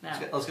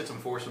 Let's get some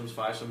foursomes,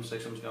 fivesomes,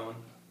 sixsomes going.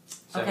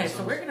 Okay,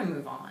 so we're going to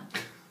move on.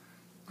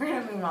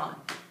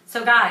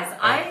 So guys,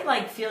 I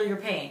like feel your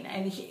pain.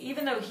 And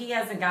even though he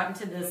hasn't gotten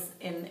to this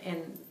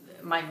in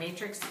my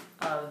matrix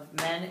of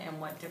men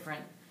and what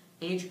different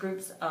age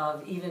groups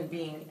of even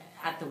being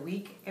at the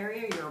weak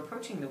area, you're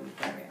approaching the weak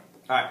area.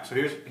 All right, so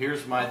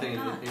here's my thing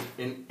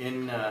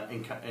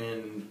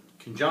in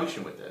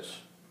conjunction with this.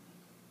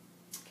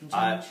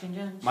 My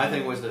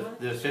thing was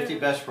the 50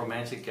 best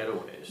romantic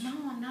getaways. No,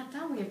 I'm not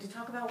done. We have to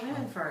talk about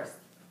women first.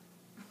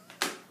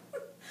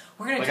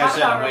 We're going to talk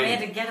about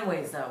romantic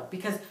getaways though,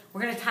 because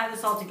we're going to tie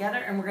this all together,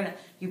 and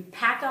you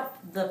pack up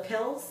the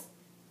pills,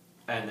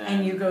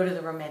 and you go to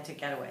the romantic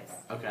getaways.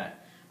 Okay.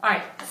 All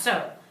right.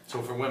 So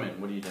for women,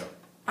 what do you do?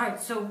 All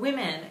right, so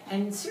women,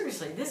 and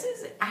seriously, this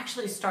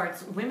actually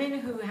starts women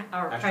who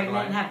are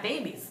pregnant and have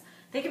babies.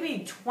 They could be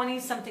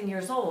 20-something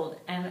years old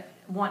and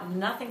want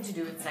nothing to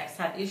do with sex,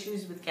 have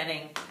issues with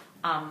getting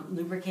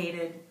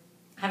lubricated,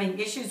 having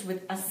issues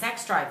with a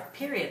sex drive,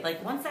 period.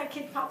 Like, once that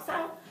kid pops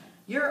out,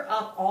 you're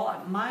up all...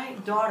 My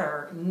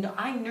daughter,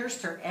 I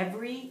nursed her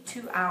every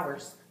 2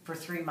 hours for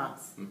 3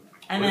 months.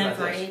 And then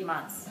for 8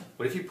 months.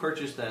 What if you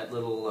purchased that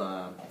little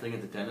thing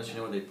at the dentist, you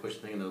know, when they push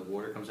the thing and the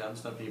water comes out and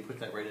stuff, and you put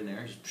that right in there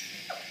and just...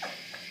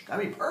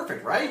 That'd be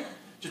perfect, right?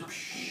 Just...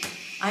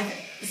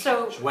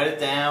 Just wet it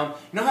down.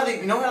 You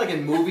know how like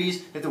in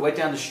movies they have to wet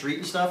down the street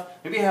and stuff?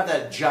 Maybe you have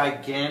that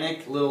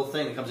gigantic little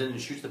thing that comes in and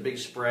shoots the big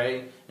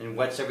spray and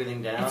wets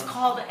everything down. It's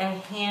called a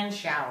hand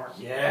shower.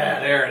 Yeah,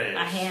 there it is.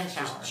 A hand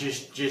shower.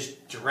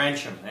 Just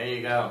drench them. There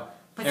you go.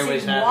 But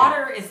see,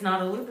 water is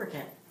not a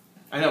lubricant.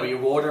 I know, but you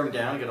water them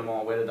down, get them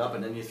all wetted up,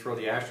 and then you throw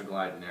the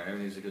Astroglide in there.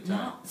 Everything's a good time.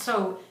 No.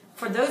 So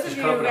for those of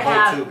you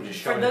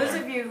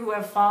who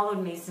have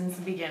followed me since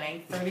the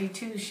beginning,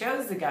 32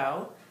 shows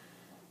ago,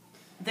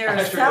 there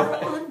are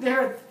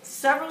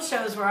several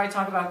shows where I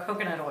talk about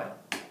coconut oil.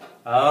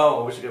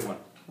 Oh, what's a good one?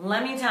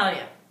 Let me tell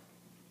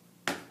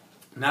you.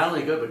 Not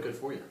only good, but good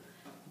for you.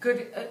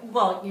 Good.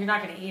 Well, you're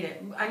not going to eat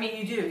it. I mean,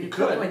 you do. You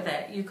cook with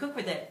it. You cook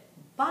with it,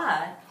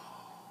 but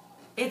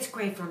it's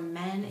great for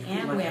men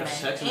and women.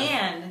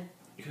 And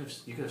you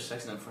could have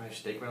sex and then fry a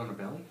steak right on the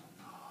belly.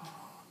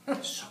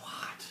 It's so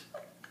hot.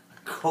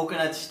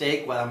 Coconut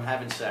steak while I'm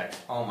having sex.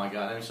 Oh my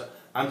god!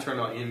 I'm turned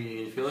on.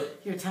 You feel it?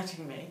 You're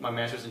touching me. My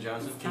Masters and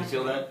Johnson. Can you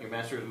feel that? Your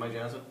Masters and my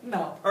Johnson?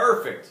 No.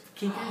 Perfect.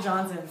 Keep your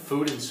Johnson.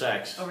 Food and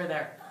sex. Over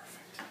there.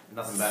 Perfect.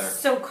 Nothing better.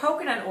 So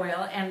coconut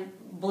oil, and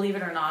believe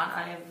it or not,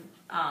 I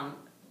have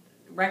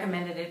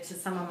recommended it to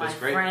some of my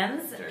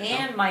friends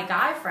and my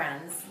guy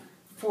friends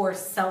for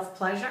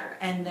self-pleasure,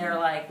 and they're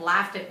like,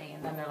 laughed at me,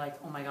 and then they're like,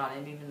 oh my god,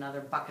 I need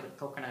another bucket of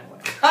coconut oil.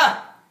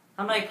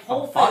 I'm like,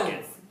 Whole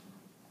Foods.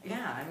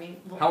 Yeah, I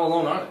mean... Well, how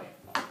alone are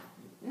they?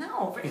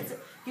 No,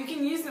 you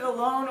can use it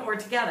alone or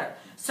together.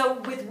 So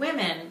with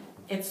women,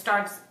 it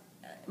starts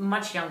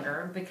much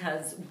younger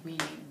because we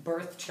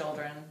birth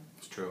children.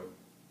 It's true.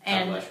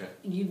 And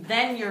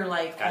then you're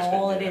like,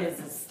 all it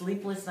is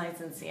sleepless nights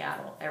in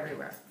Seattle,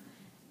 everywhere.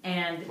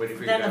 And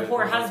then the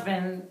poor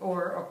husband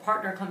or a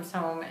partner comes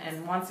home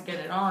and wants to get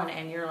it on,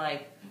 and you're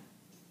like,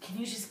 can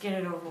you just get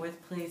it over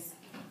with, please?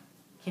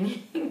 Can you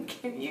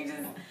just get it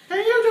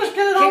over?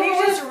 Can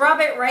you just rub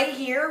it right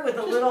here with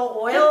a little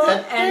oil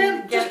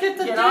and get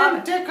the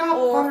damn dick up?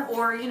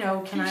 Or you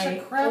know, can I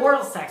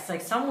oral sex?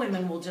 Like some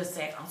women will just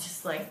say, I'll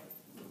just like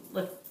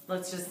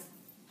let's just.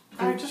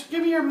 Just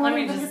give me your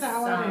money and get the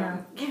hell out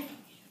of here.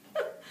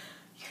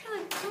 You're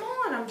like, come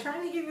on, I'm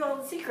trying to give you all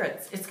the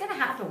secrets. It's gonna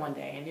happen one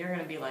day, and you're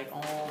gonna be like,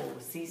 oh,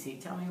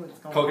 Cece, tell me what's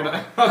going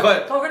on.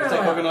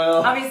 Coconut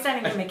oil. I'll be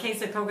sending him a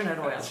case of coconut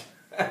oil.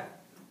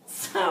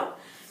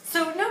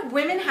 So no,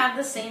 women have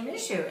the same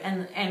issue,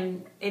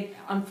 and it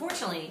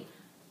unfortunately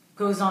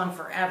goes on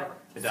forever.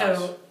 It does.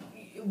 So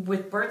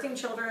with birthing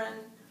children,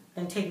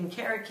 then taking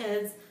care of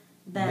kids,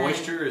 then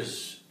moisture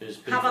is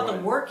big. How about the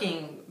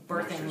working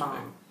birthing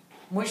mom?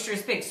 Moisture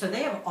is big. So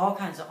they have all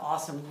kinds of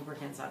awesome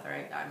lubricants out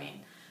there. I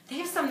mean, they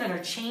have some that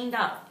are chained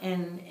up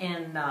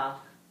in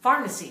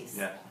pharmacies.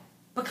 Yeah.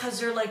 Because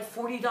they're like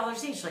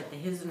 $40 each, like the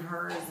his and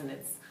hers, and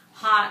it's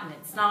hot and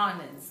it's not,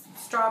 and it's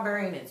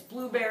strawberry and it's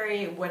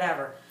blueberry,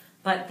 whatever.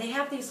 But they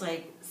have these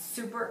like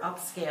super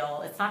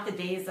upscale. It's not the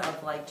days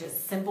of like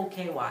just simple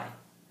KY.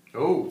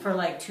 Oh. For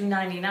like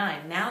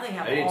 $2.99. Now they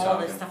have all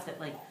this stuff that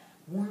like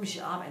warms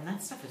you up, and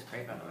that stuff is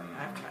great, by the way.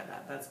 I've tried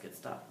that. That's good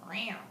stuff.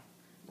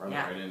 Rub it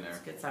right in there. It's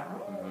good stuff.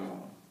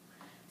 Mm-hmm.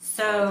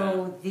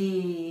 So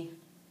the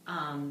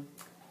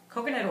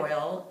coconut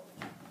oil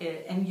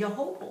and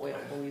jojoba oil,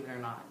 believe it or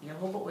not,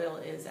 jojoba oil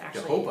is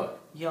actually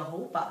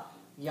jojoba.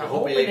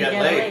 Jojoba to get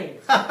laid.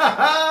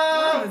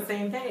 We're on the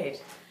same page.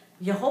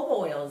 Jojoba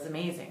oil is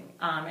amazing,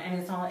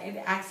 and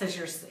it acts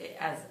as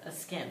a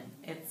skin.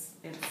 It's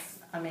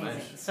amazing.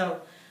 Nice.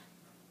 So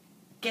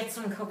get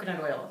some coconut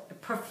oil,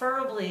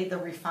 preferably the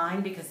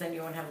refined, because then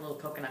you won't have little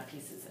coconut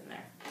pieces in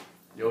there.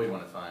 You always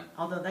want to find.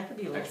 Although that could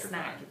be a little Extra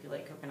snack fine. if you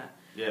like coconut.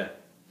 Yeah.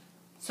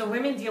 So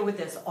women deal with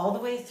this all the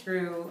way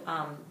through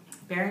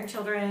bearing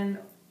children,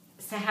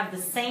 to have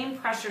the same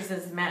pressures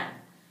as men.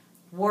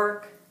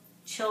 Work,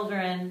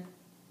 children,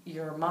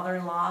 your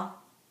mother-in-law.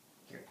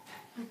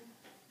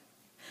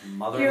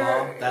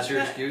 Mother-in-law? That's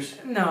your excuse?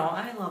 No,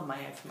 I love my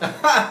ex-mother.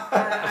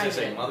 I was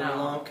saying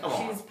mother-in-law? Come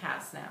on. She's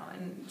passed now,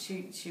 and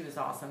she was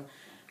awesome.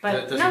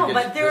 But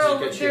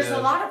there's a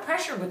lot of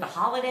pressure with the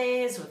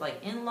holidays, with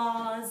like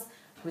in-laws,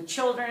 with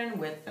children,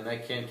 with... And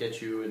that can't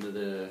get you into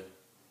the...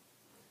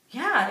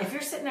 Yeah, if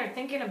you're sitting there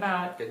thinking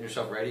about... Getting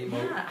yourself ready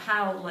mode? Yeah,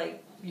 how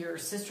like your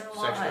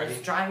sister-in-law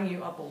is driving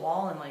you up a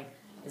wall and like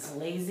is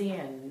lazy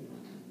and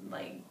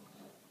like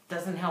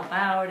doesn't help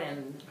out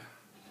and...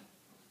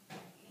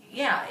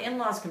 Yeah,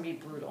 in-laws can be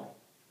brutal.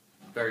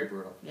 Very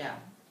brutal. Yeah.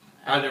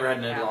 I've never had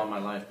an in-law in my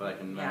life, but I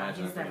can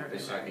imagine he's never been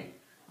sucky.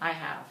 I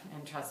have,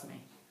 and trust me.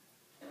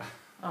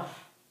 Oh.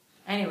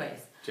 Anyways.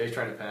 Jay's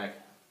trying to pack.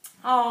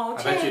 Oh,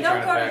 Jay,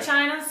 don't go to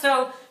China.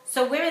 So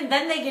women,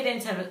 then they get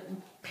into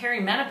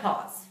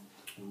perimenopause.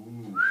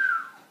 Ooh,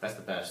 that's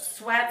the best.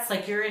 Sweats,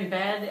 like you're in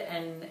bed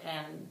and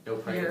no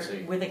pregnancy.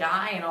 You're with a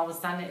guy, and all of a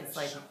sudden it's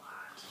like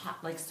hot,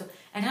 like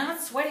and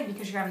not sweating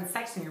because you're having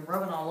sex and you're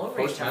rubbing all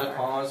over each other.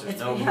 Post-menopause, there's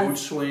no mood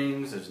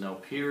swings, there's no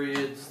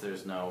periods,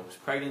 there's no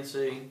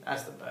pregnancy.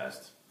 That's the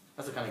best.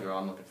 That's the kind of girl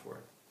I'm looking for.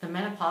 The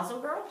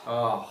menopausal girl?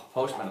 Oh,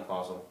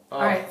 post-menopausal. Oh.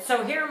 All right,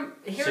 so here are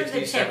the 60s,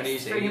 tips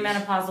 70s, for you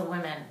menopausal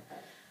women.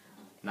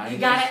 90s? You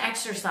got to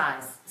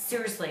exercise.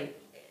 Seriously,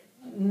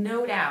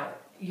 no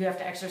doubt you have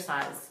to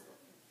exercise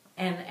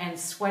and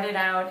sweat it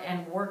out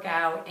and work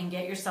out and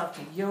get yourself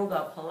to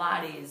yoga,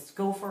 Pilates,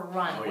 go for a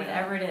run,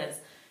 whatever it is.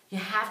 You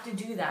have to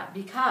do that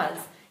because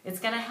it's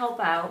going to help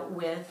out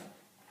with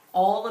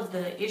all of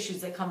the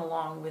issues that come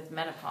along with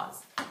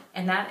menopause.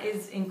 And that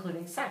is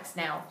including sex.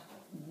 Now,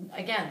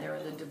 again, there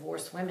are the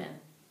divorced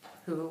women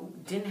who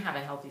didn't have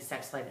a healthy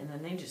sex life and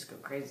then they just go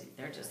crazy.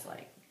 They're just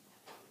like,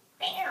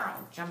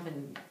 bam,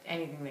 jumping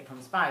anything that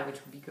comes by, which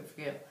would be good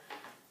for you.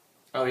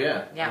 Oh,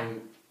 yeah. Yeah. I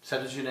mean,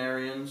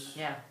 septuagenarians.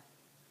 Yeah.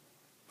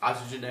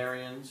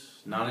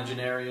 Octogenarians.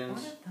 Nonagenarians.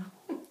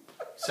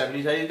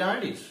 70s, 80s,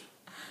 90s.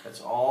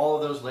 That's all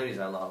of those ladies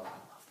I love. I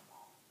love them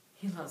all.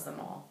 He loves them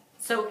all.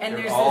 So and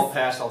They're there's all this,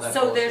 past all that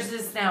so bullshit. there's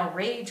this now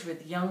rage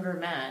with younger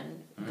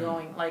men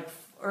going like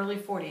early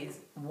 40s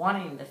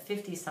wanting the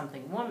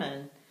 50-something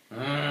woman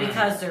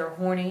because they're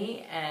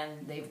horny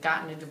and they've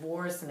gotten a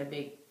divorce and a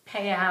big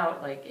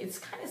payout. Like it's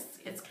kind of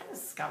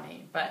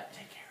scummy, but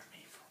take care of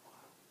me for a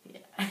while.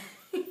 Yeah.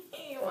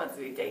 He wants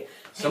to be taken.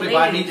 Somebody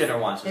buy me dinner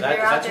once. Is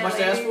that too much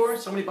to ask for?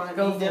 Somebody buy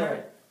me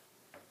dinner.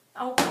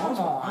 Oh, come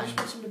on. I just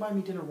want somebody to buy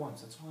me dinner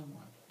once. That's all I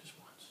want. Just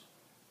once.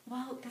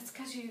 Well, that's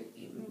because you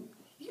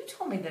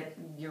told me that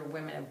your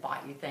women have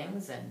bought you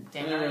things and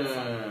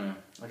dinner.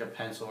 Like a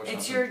pencil or something.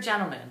 It's your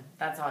gentleman.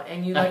 That's all.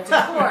 And you like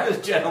to court.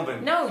 It's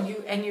gentleman. No,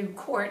 you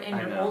court and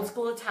you're old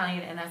school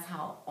Italian, and that's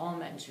how all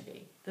men should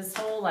be. This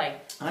whole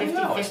like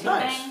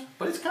 50-50 thing.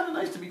 But it's kind of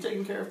nice to be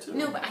taken care of too.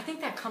 No, but I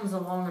think that comes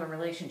along in a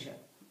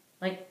relationship.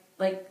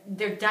 Like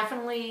there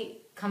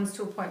definitely comes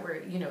to a point where,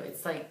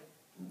 it's like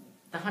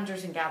the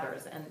hunters and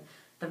gatherers, and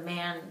the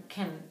man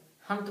can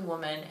hunt the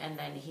woman, and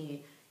then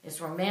he is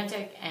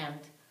romantic and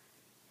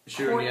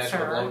shoot her in the ass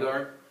with a blow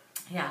dart.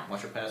 Yeah.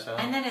 Watch her pass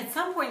out. And then at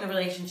some point in the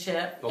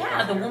relationship, the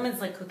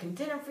woman's like cooking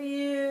dinner for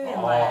you,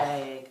 and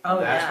that's what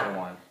I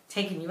want.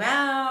 Taking you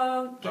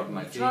out, getting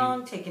you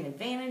drunk, taking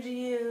advantage of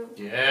you.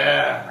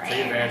 Yeah,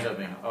 take advantage of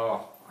me.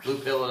 Oh, blue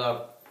pill it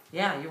up.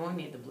 Yeah, you won't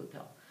need the blue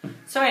pill.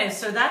 So anyway,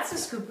 so that's the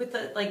scoop with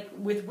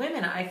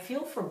women. I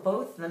feel for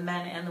both the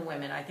men and the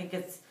women. I think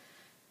it's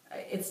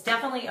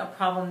definitely a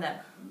problem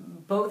that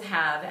both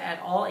have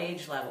at all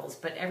age levels,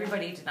 but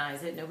everybody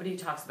denies it. Nobody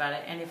talks about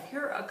it. And if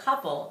you're a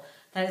couple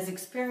that is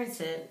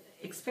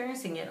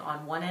experiencing it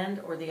on one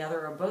end or the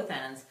other or both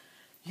ends,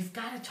 you've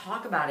got to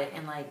talk about it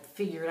and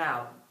figure it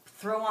out.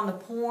 Throw on the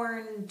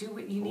porn, do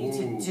what you need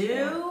to do.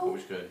 Yeah,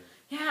 always good.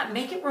 Yeah,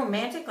 make it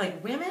romantic.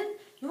 Like women,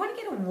 you want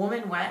to get a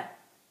woman wet?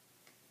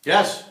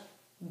 Yes.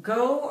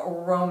 Go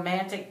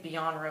romantic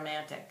beyond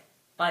romantic.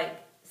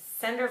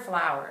 Send her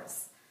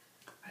flowers.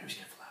 I always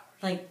get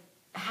flowers.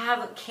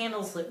 Have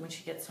candles lit when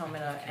she gets home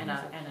in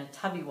a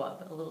tubby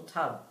wub, a little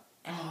tub.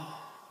 And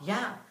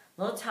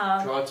little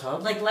tub. Draw a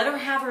tub? Let her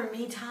have her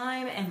me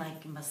time and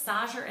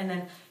massage her, and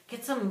then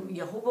get some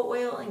jojoba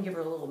oil and give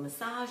her a little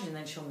massage, and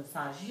then she'll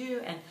massage you.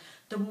 And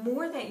the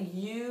more that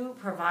you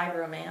provide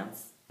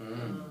romance,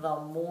 the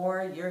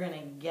more you're going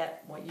to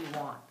get what you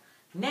want.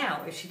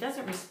 Now, if she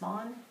doesn't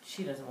respond,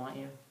 she doesn't want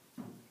you.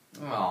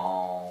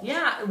 Aww.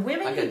 Yeah,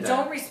 women who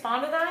don't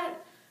respond to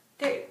that,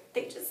 they're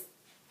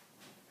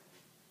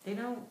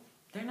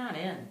not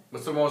in.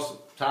 What's the most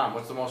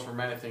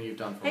romantic thing you've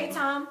done for Hey,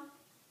 Tom.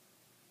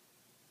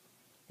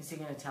 Is he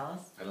going to tell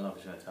us? I don't know if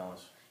he's going to tell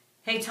us.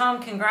 Hey,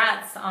 Tom,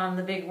 congrats on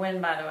the big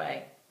win, by the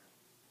way.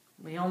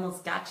 We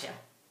almost got you.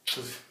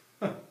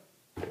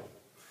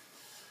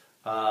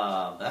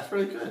 That's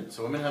really good.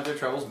 So women have their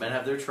troubles, men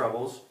have their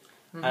troubles.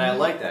 And I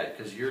like that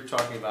because you're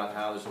talking about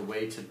how there's a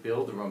way to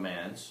build the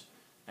romance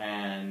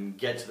and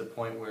get to the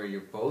point where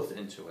you're both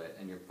into it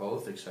and you're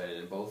both excited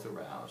and both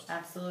aroused.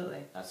 Absolutely.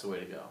 That's the way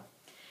to go.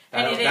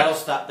 And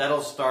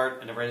That'll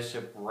start a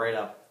relationship right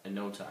up in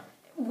no time.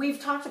 We've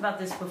talked about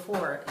this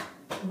before.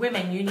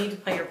 Women, you need to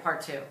play your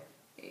part too.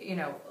 You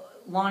know,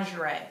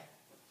 lingerie.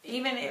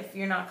 Even if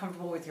you're not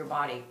comfortable with your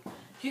body,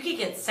 you could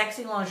get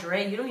sexy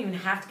lingerie. You don't even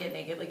have to get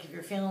naked. Like if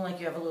you're feeling like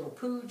you have a little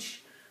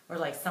pooch or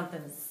like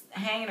something's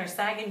hanging or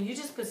sagging, you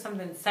just put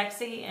something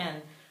sexy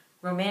and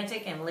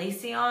romantic and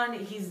lacy on.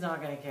 He's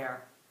not going to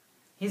care.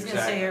 He's going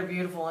to say you're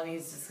beautiful, and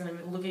he's just going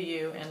to look at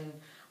you. And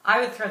I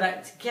would throw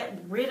that to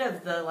get rid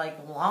of the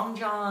like long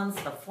johns,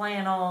 the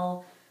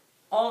flannel,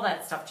 all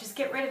that stuff. Just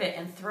get rid of it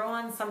and throw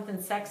on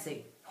something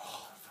sexy.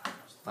 Oh,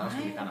 flannels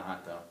can be kind of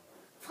hot though.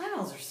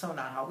 Flannels are so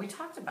not hot. We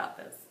talked about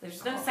this.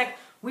 There's no sex.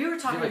 We were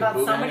talking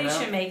about somebody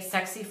should make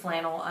sexy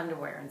flannel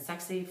underwear and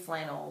sexy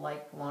flannel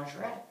like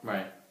lingerie.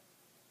 Right.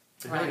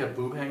 If you like a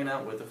boob hanging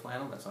out with the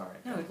flannel, that's all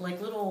right. No, like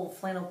little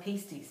flannel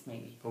pasties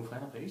maybe. Oh,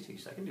 flannel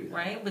pasties. I can do that.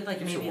 Right? With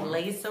like maybe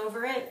lace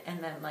over it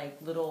and then like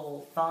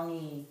little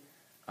thongy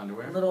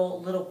underwear.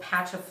 Little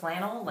patch of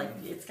flannel. Like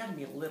it's got to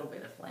be a little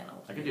bit of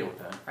flannel. I can deal with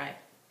that. Right.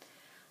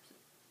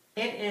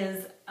 It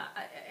is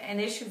an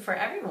issue for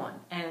everyone,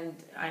 and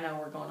I know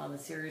we're going on the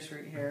serious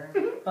route here,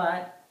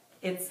 but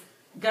it's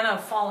gonna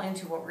fall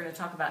into what we're gonna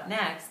talk about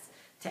next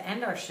to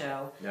end our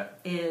show. Yeah.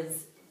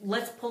 Is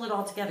let's pull it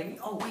all together.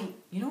 Oh wait,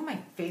 you know what my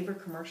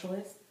favorite commercial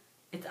is?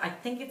 I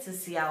think it's a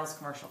Cialis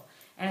commercial,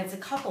 and it's a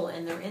couple,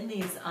 and they're in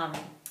these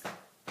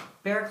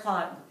bear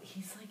claw.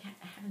 He's like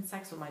having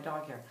sex with my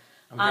dog here.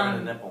 I'm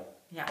grabbing a nipple.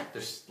 Yeah.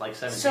 There's like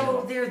 17.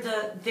 So they're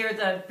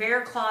the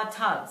bear claw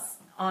tubs.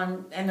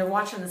 And they're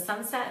watching the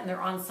sunset, and they're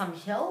on some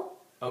hill.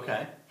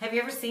 Okay. Have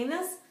you ever seen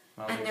this?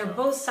 And they're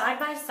both side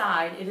by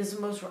side. It is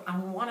the most. I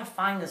want to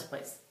find this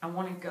place. I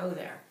want to go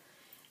there.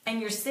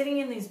 And you're sitting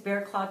in these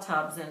bear claw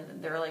tubs,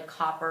 and they're like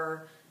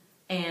copper,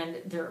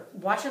 and they're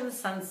watching the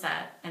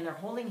sunset, and they're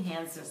holding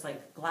hands. There's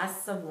like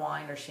glasses of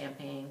wine or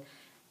champagne,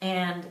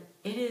 and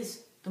it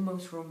is the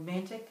most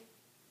romantic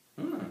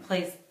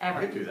place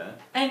ever. I could do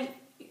that. And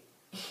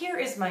here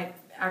is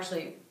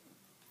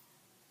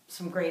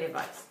some great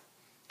advice.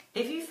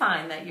 If you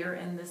find that you're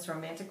in this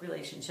romantic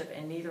relationship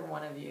and neither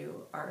one of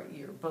you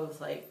you're both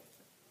like,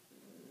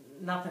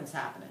 nothing's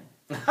happening.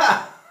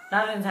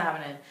 Nothing's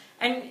happening.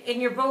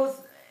 And you're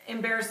both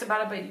embarrassed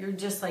about it, but you're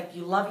just like,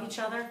 you love each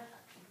other.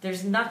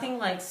 There's nothing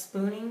like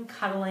spooning,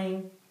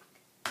 cuddling,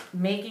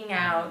 making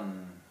out.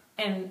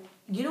 And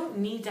you don't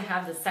need to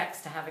have the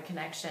sex to have a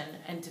connection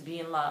and to be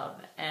in love.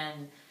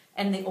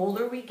 And the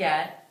older we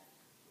get,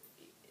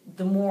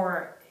 the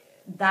more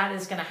that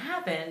is going to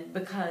happen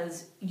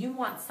because you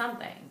want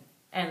something.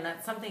 And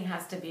that something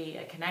has to be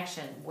a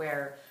connection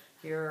where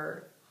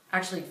you're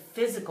actually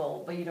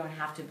physical, but you don't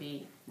have to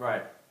be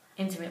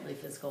intimately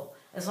physical.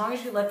 As long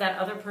as you let that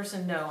other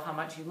person know how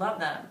much you love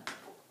them.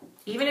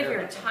 Even if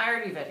you're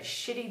tired, you've had a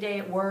shitty day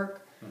at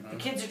work, the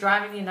kids are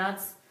driving you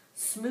nuts,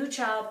 smooch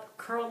up,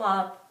 curl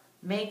up,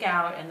 make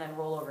out, and then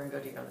roll over and go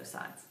to your other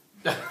sides.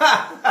 Because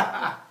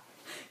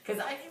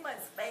I need my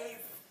space.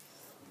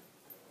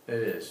 It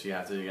is.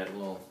 You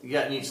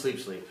need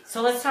sleep.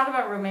 So let's talk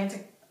about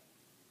romantic.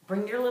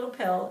 Bring your little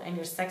pill and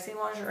your sexy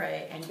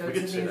lingerie and go to these.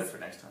 We can say that for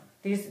next time.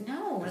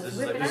 Let's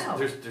whip it out.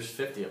 There's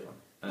 50 of them.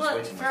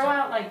 Look, throw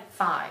out like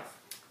 5.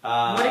 What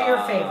are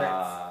your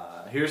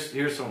favorites?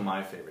 Here's some of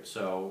my favorites.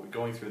 So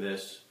going through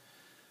this,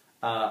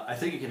 I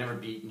think you can never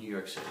beat New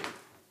York City.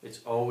 It's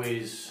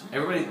always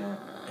everybody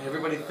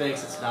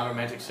thinks it's not a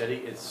romantic city.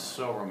 It's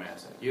so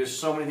romantic. There's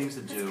so many things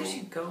to do. Because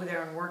you go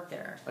there and work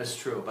there. That's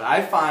true, but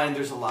I find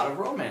there's a lot of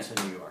romance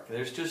in New York.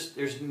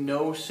 There's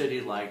no city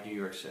like New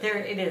York City. There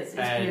it is.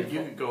 It's beautiful.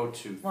 You could go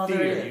to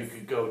theater. You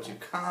could go to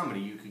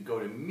comedy. You could go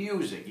to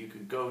music. You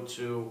could go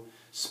to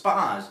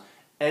spas.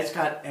 It's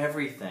got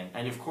everything,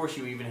 and of course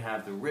you even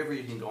have the river.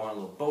 You can go on a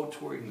little boat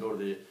tour. You can go to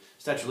the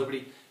Statue of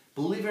Liberty.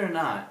 Believe it or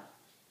not,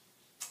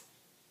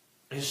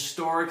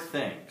 historic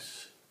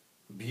things.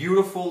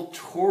 Beautiful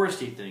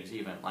touristy things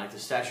even, like the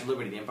Statue of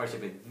Liberty, the Empire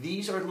State Building.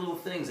 These are little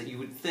things that you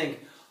would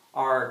think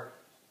are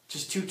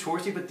just too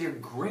touristy, but they're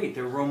great.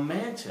 They're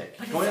romantic.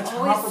 But it's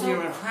always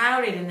so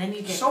crowded, and then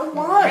you get so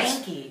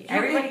cranky.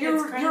 Everybody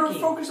gets cranky. You're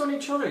focused on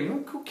each other.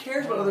 Who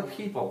cares about other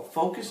people?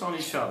 Focus on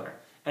each other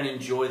and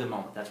enjoy the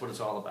moment. That's what it's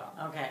all about.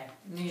 Okay,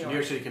 New York. New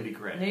York City can be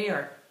great. New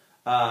York.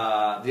 The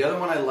other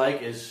one I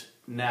like is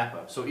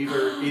Napa. So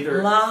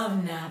either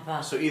love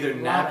Napa. So either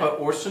Napa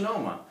or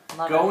Sonoma.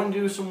 Go and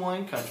do some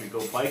wine country.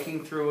 Go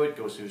biking through it.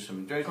 Go do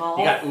some drinks. Golf.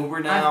 You got Uber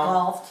now. I've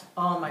golfed.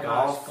 Oh my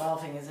gosh,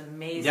 golfing is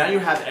amazing. Now you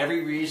have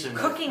every reason.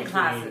 Cooking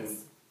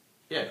classes.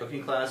 Yeah,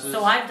 cooking classes.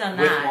 So I've done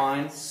with that.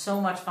 Wine. So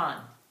much fun.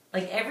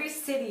 Like every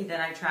city that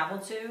I travel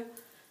to,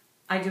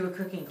 I do a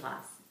cooking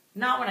class.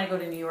 Not when I go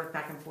to New York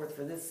back and forth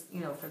for this,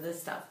 for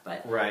this stuff,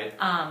 but right.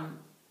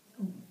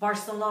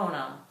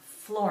 Barcelona,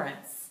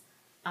 Florence,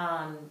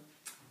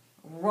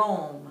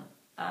 Rome,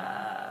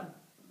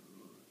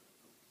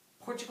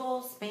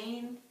 Portugal,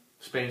 Spain.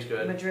 Spain's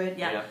good. Madrid,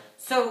 yeah.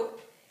 So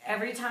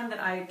every time that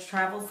I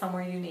travel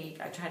somewhere unique,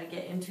 I try to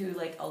get into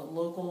like a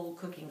local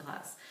cooking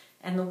class.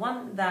 And the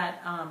one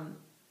that,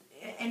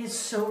 and it's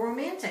so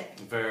romantic.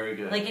 Very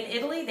good. Like in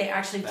Italy, they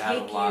actually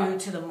take you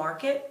to the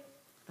market,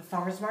 the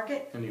farmer's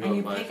market, and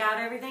you pick out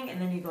everything,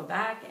 and then you go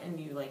back and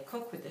you like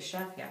cook with the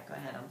chef. Yeah, go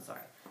ahead. I'm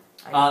sorry.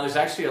 There's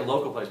actually a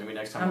local place. Maybe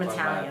next time we'll talk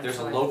about it. There's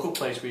a local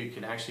place where you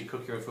can actually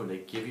cook your own food. They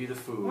give you the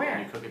food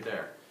and you cook it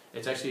there.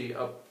 It's actually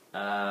up.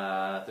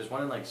 There's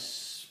one in like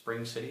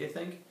Spring City, I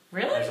think.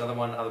 Really? There's another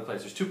one, other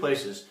place. There's two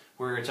places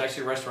where it's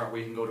actually a restaurant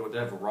where you can go to. They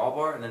have a raw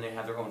bar and then they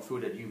have their own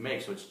food that you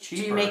make, so it's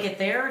cheaper. Do you make it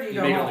there, or do you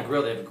go make home? it on the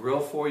grill? They have a grill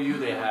for you.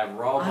 They have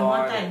raw bar. I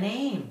want that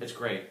name. It's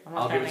great.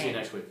 I'll give it to you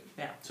next week.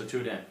 Yeah. So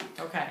tune in.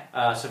 Okay.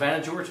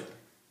 Savannah, Georgia.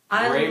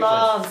 I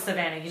love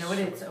Savannah. You know what?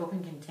 It's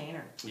open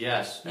container.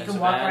 Yes. You can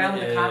walk around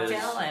with a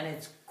cocktail, and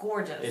it's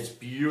gorgeous. It's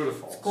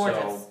beautiful. It's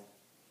gorgeous. So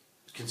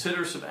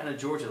consider Savannah,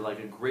 Georgia, like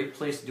a great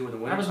place to do in the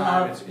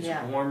wintertime. It's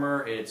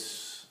warmer.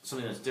 It's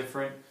something that's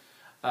different.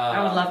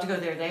 I would love to go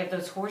there. They have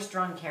those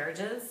horse-drawn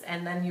carriages,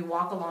 and then you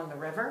walk along the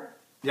river.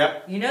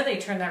 Yep. You know they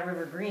turn that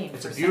river green.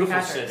 It's a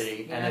beautiful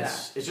city, and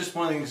it's just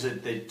one of the things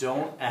that they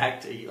don't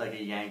act like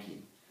a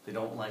Yankee. They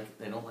don't like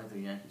the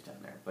Yankees down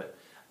there, but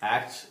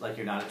act like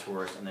you're not a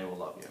tourist, and they will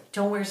love you.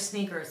 Don't wear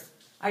sneakers.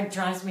 It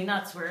drives me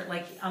nuts. Where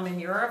like I'm in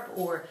Europe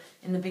or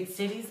in the big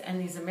cities,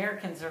 and these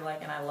Americans are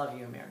like, and I love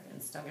you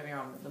Americans. Don't get me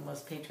wrong, I'm the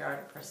most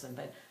patriotic person,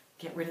 but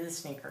get rid of the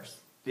sneakers.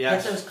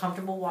 Yes. Get those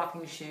comfortable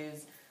walking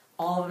shoes.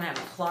 All of them have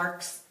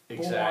Clark's.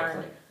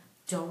 Exactly. Born.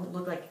 Don't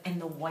look like,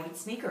 and the white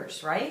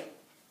sneakers, right?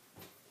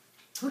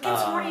 Who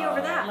gets horny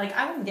over that? Like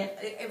I wouldn't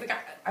get.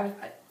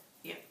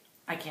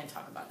 I can't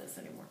talk about this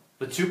anymore.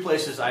 The two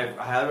places I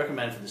highly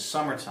recommend for the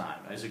summertime,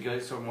 as it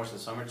goes more to the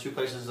summer, two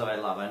places that I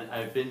love.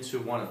 I've been to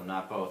one of them,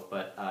 not both,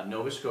 but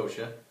Nova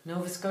Scotia.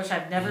 Nova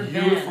Scotia, I've never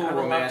been. Beautiful,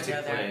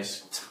 romantic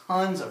place.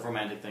 Tons of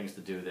romantic things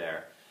to do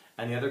there.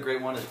 And the other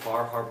great one is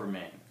Bar Harbor,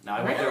 Maine. Now,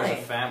 I went there as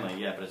a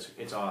family, yeah, but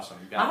it's awesome.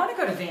 I want to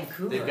go to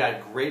Vancouver. They've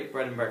got great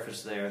bread and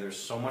breakfast there. There's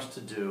so much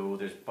to do.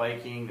 There's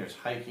biking, there's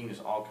hiking, there's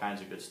all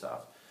kinds of good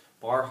stuff.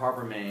 Bar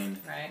Harbor, Maine.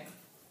 Right.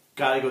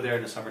 Got to go there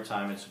in the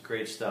summertime. It's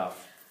great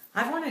stuff.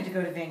 I've wanted to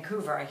go to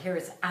Vancouver. I hear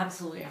it's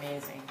absolutely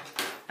amazing.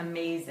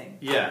 Amazing.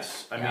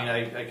 Yes. I mean,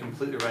 I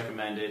completely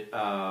recommend it.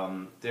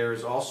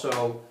 There's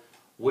also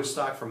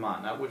Woodstock,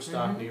 Vermont. Not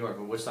Woodstock, New York,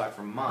 but Woodstock,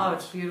 Vermont. Oh,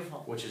 it's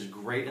beautiful. Which is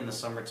great in the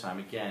summertime.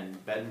 Again,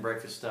 bed and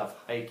breakfast stuff,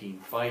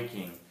 hiking,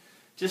 biking.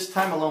 Just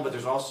time alone, but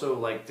there's also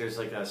there's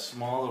a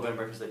small little bed and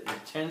breakfast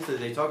that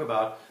they talk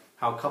about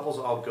how couples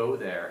all go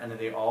there and then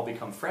they all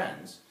become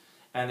friends.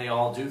 And they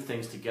all do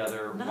things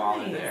together while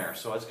they're there.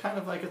 So it's kind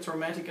of like it's a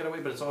romantic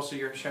getaway, but it's also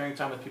you're sharing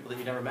time with people that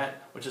you never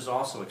met, which is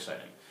also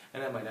exciting.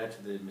 And that might add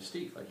to the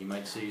mystique. Like you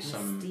might see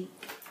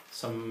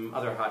some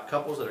other hot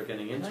couples that are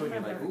getting into it,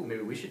 and you're like, ooh,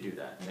 maybe we should do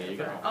that. There you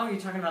go. Oh,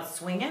 you're talking about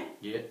swinging?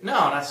 Yeah. No,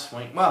 not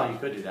swing. Well, you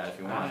could do that if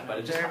you want, but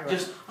it's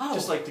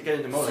just like to get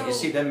into mode. Like you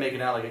see them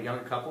making out like a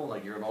younger couple,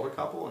 like you're an older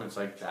couple, and it's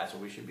like, that's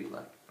what we should be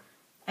like.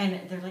 And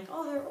they're like,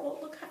 oh, they're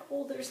old. Look how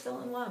old they're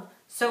still in love.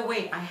 So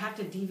wait, I have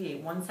to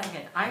deviate 1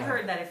 second. I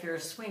heard that if you're a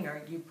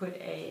swinger, you put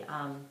a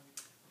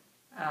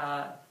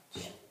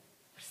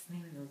what's the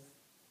name of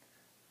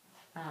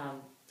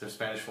those? The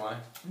Spanish fly?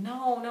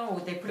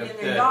 No, they put it in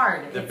their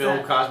yard. The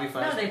Bill Cosby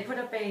fly? No, they put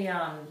up a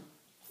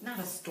not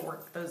a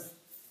stork. Those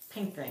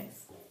pink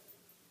things.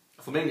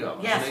 Flamingo.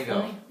 Yes.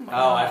 Flamingo.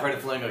 Oh, I've heard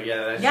of flamingo.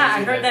 Yeah.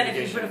 I heard that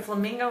if you put a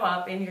flamingo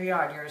up in your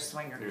yard, you're a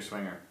swinger. You're a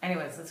swinger.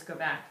 Anyways, let's go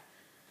back.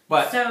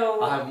 But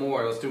I'll have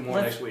more. Let's do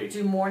more next week.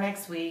 Do more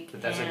next week.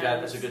 But that's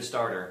a good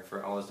starter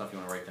for all the stuff you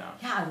want to write down.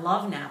 Yeah, I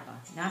love Napa.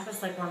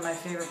 Napa's like one of my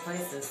favorite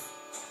places.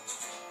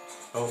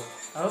 Oh,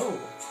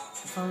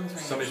 the phone's ringing.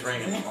 Somebody's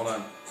ringing. Hold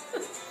on.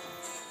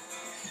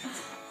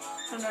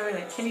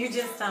 Can you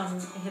just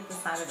hit the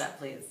side of that,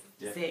 please?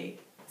 Yeah. See,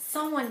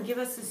 someone give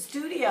us a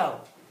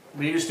studio.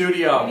 We need a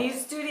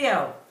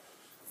studio.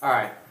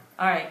 All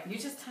right. You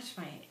just touched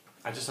my.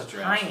 I just touched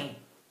your ass. Tiny.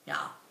 Yeah.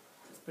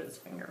 Just put his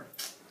finger.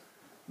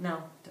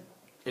 No.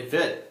 It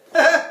fit.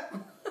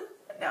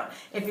 No.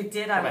 If it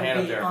did, I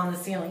would be on the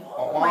ceiling.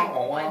 Oh,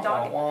 my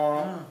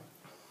dog.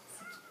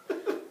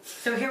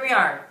 So here we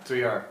are.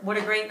 What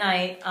a great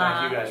night.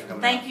 Thank you guys for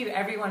coming. Thank you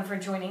everyone for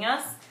joining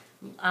us.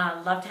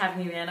 Loved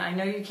having you in. I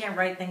know you can't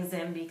write things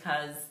in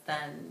because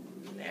then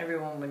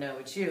everyone would know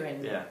it's you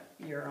and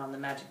you're on the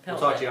magic pill.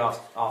 We'll talk to you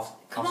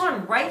off. Come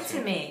on, write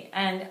to me.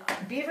 And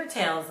Beaver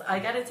Tales, I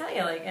got to tell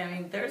you,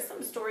 there's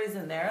some stories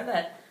in there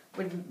that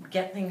would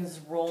get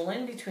things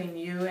rolling between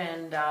you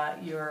and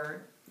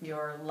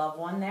your loved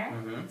one there.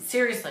 Mm-hmm.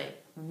 Seriously,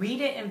 read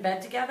it in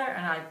bed together,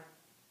 and I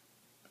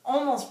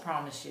almost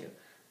promise you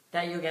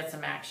that you'll get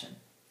some action.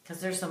 Because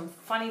there's some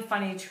funny,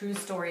 true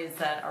stories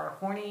that are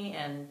horny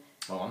and...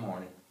 Well, I'm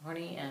horny.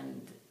 Horny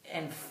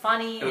and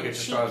funny. It'll get you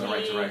started in the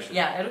right direction.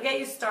 Yeah, it'll get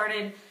you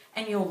started,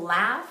 and you'll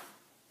laugh,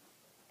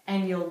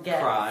 and you'll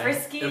get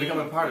frisky. It'll become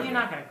a part of you. You're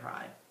not going to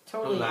cry.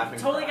 Totally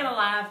going to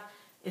laugh.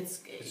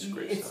 It's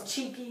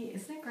cheeky.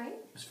 Isn't it great?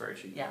 It's very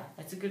cheeky. Yeah,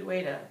 it's a good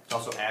way to... It's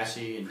also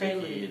assy and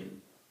dicky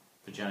and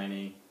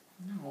vagina-y.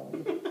 No,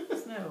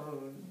 there's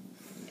no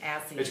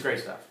assy. It's great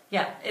stuff.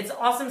 Yeah, it's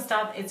awesome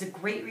stuff. It's a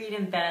great read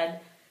in bed.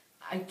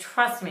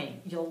 trust me,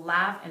 you'll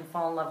laugh and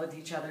fall in love with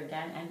each other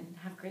again and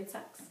have great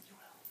sex. You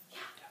will.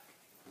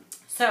 Yeah.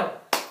 So,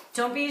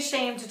 don't be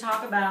ashamed to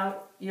talk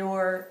about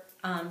your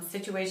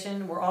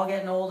situation. We're all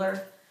getting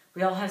older.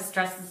 We all have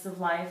stresses of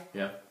life.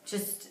 Yeah.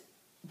 Just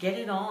get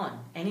it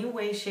on. Any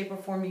way, shape, or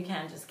form you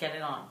can, just get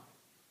it on.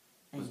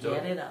 And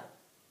get it up.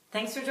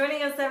 Thanks for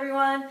joining us,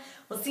 everyone.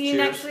 We'll see you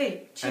next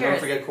week. Cheers. And don't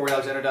forget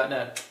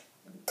CoreyAlexander.net.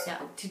 Yeah,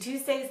 to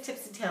Tuesday's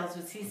Tips and Tales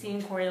with CC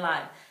and Corey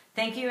Live.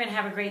 Thank you and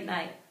have a great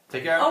night.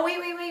 Take care. Oh,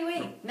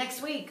 wait.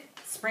 Next week,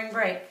 spring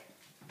break.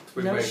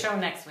 No show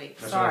next week.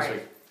 Sorry. Next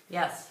week.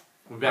 Yes.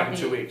 We'll be back in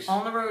 2 weeks.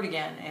 On the road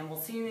again, and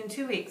we'll see you in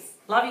 2 weeks.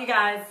 Love you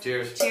guys.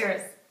 Cheers.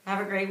 Cheers.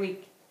 Have a great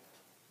week.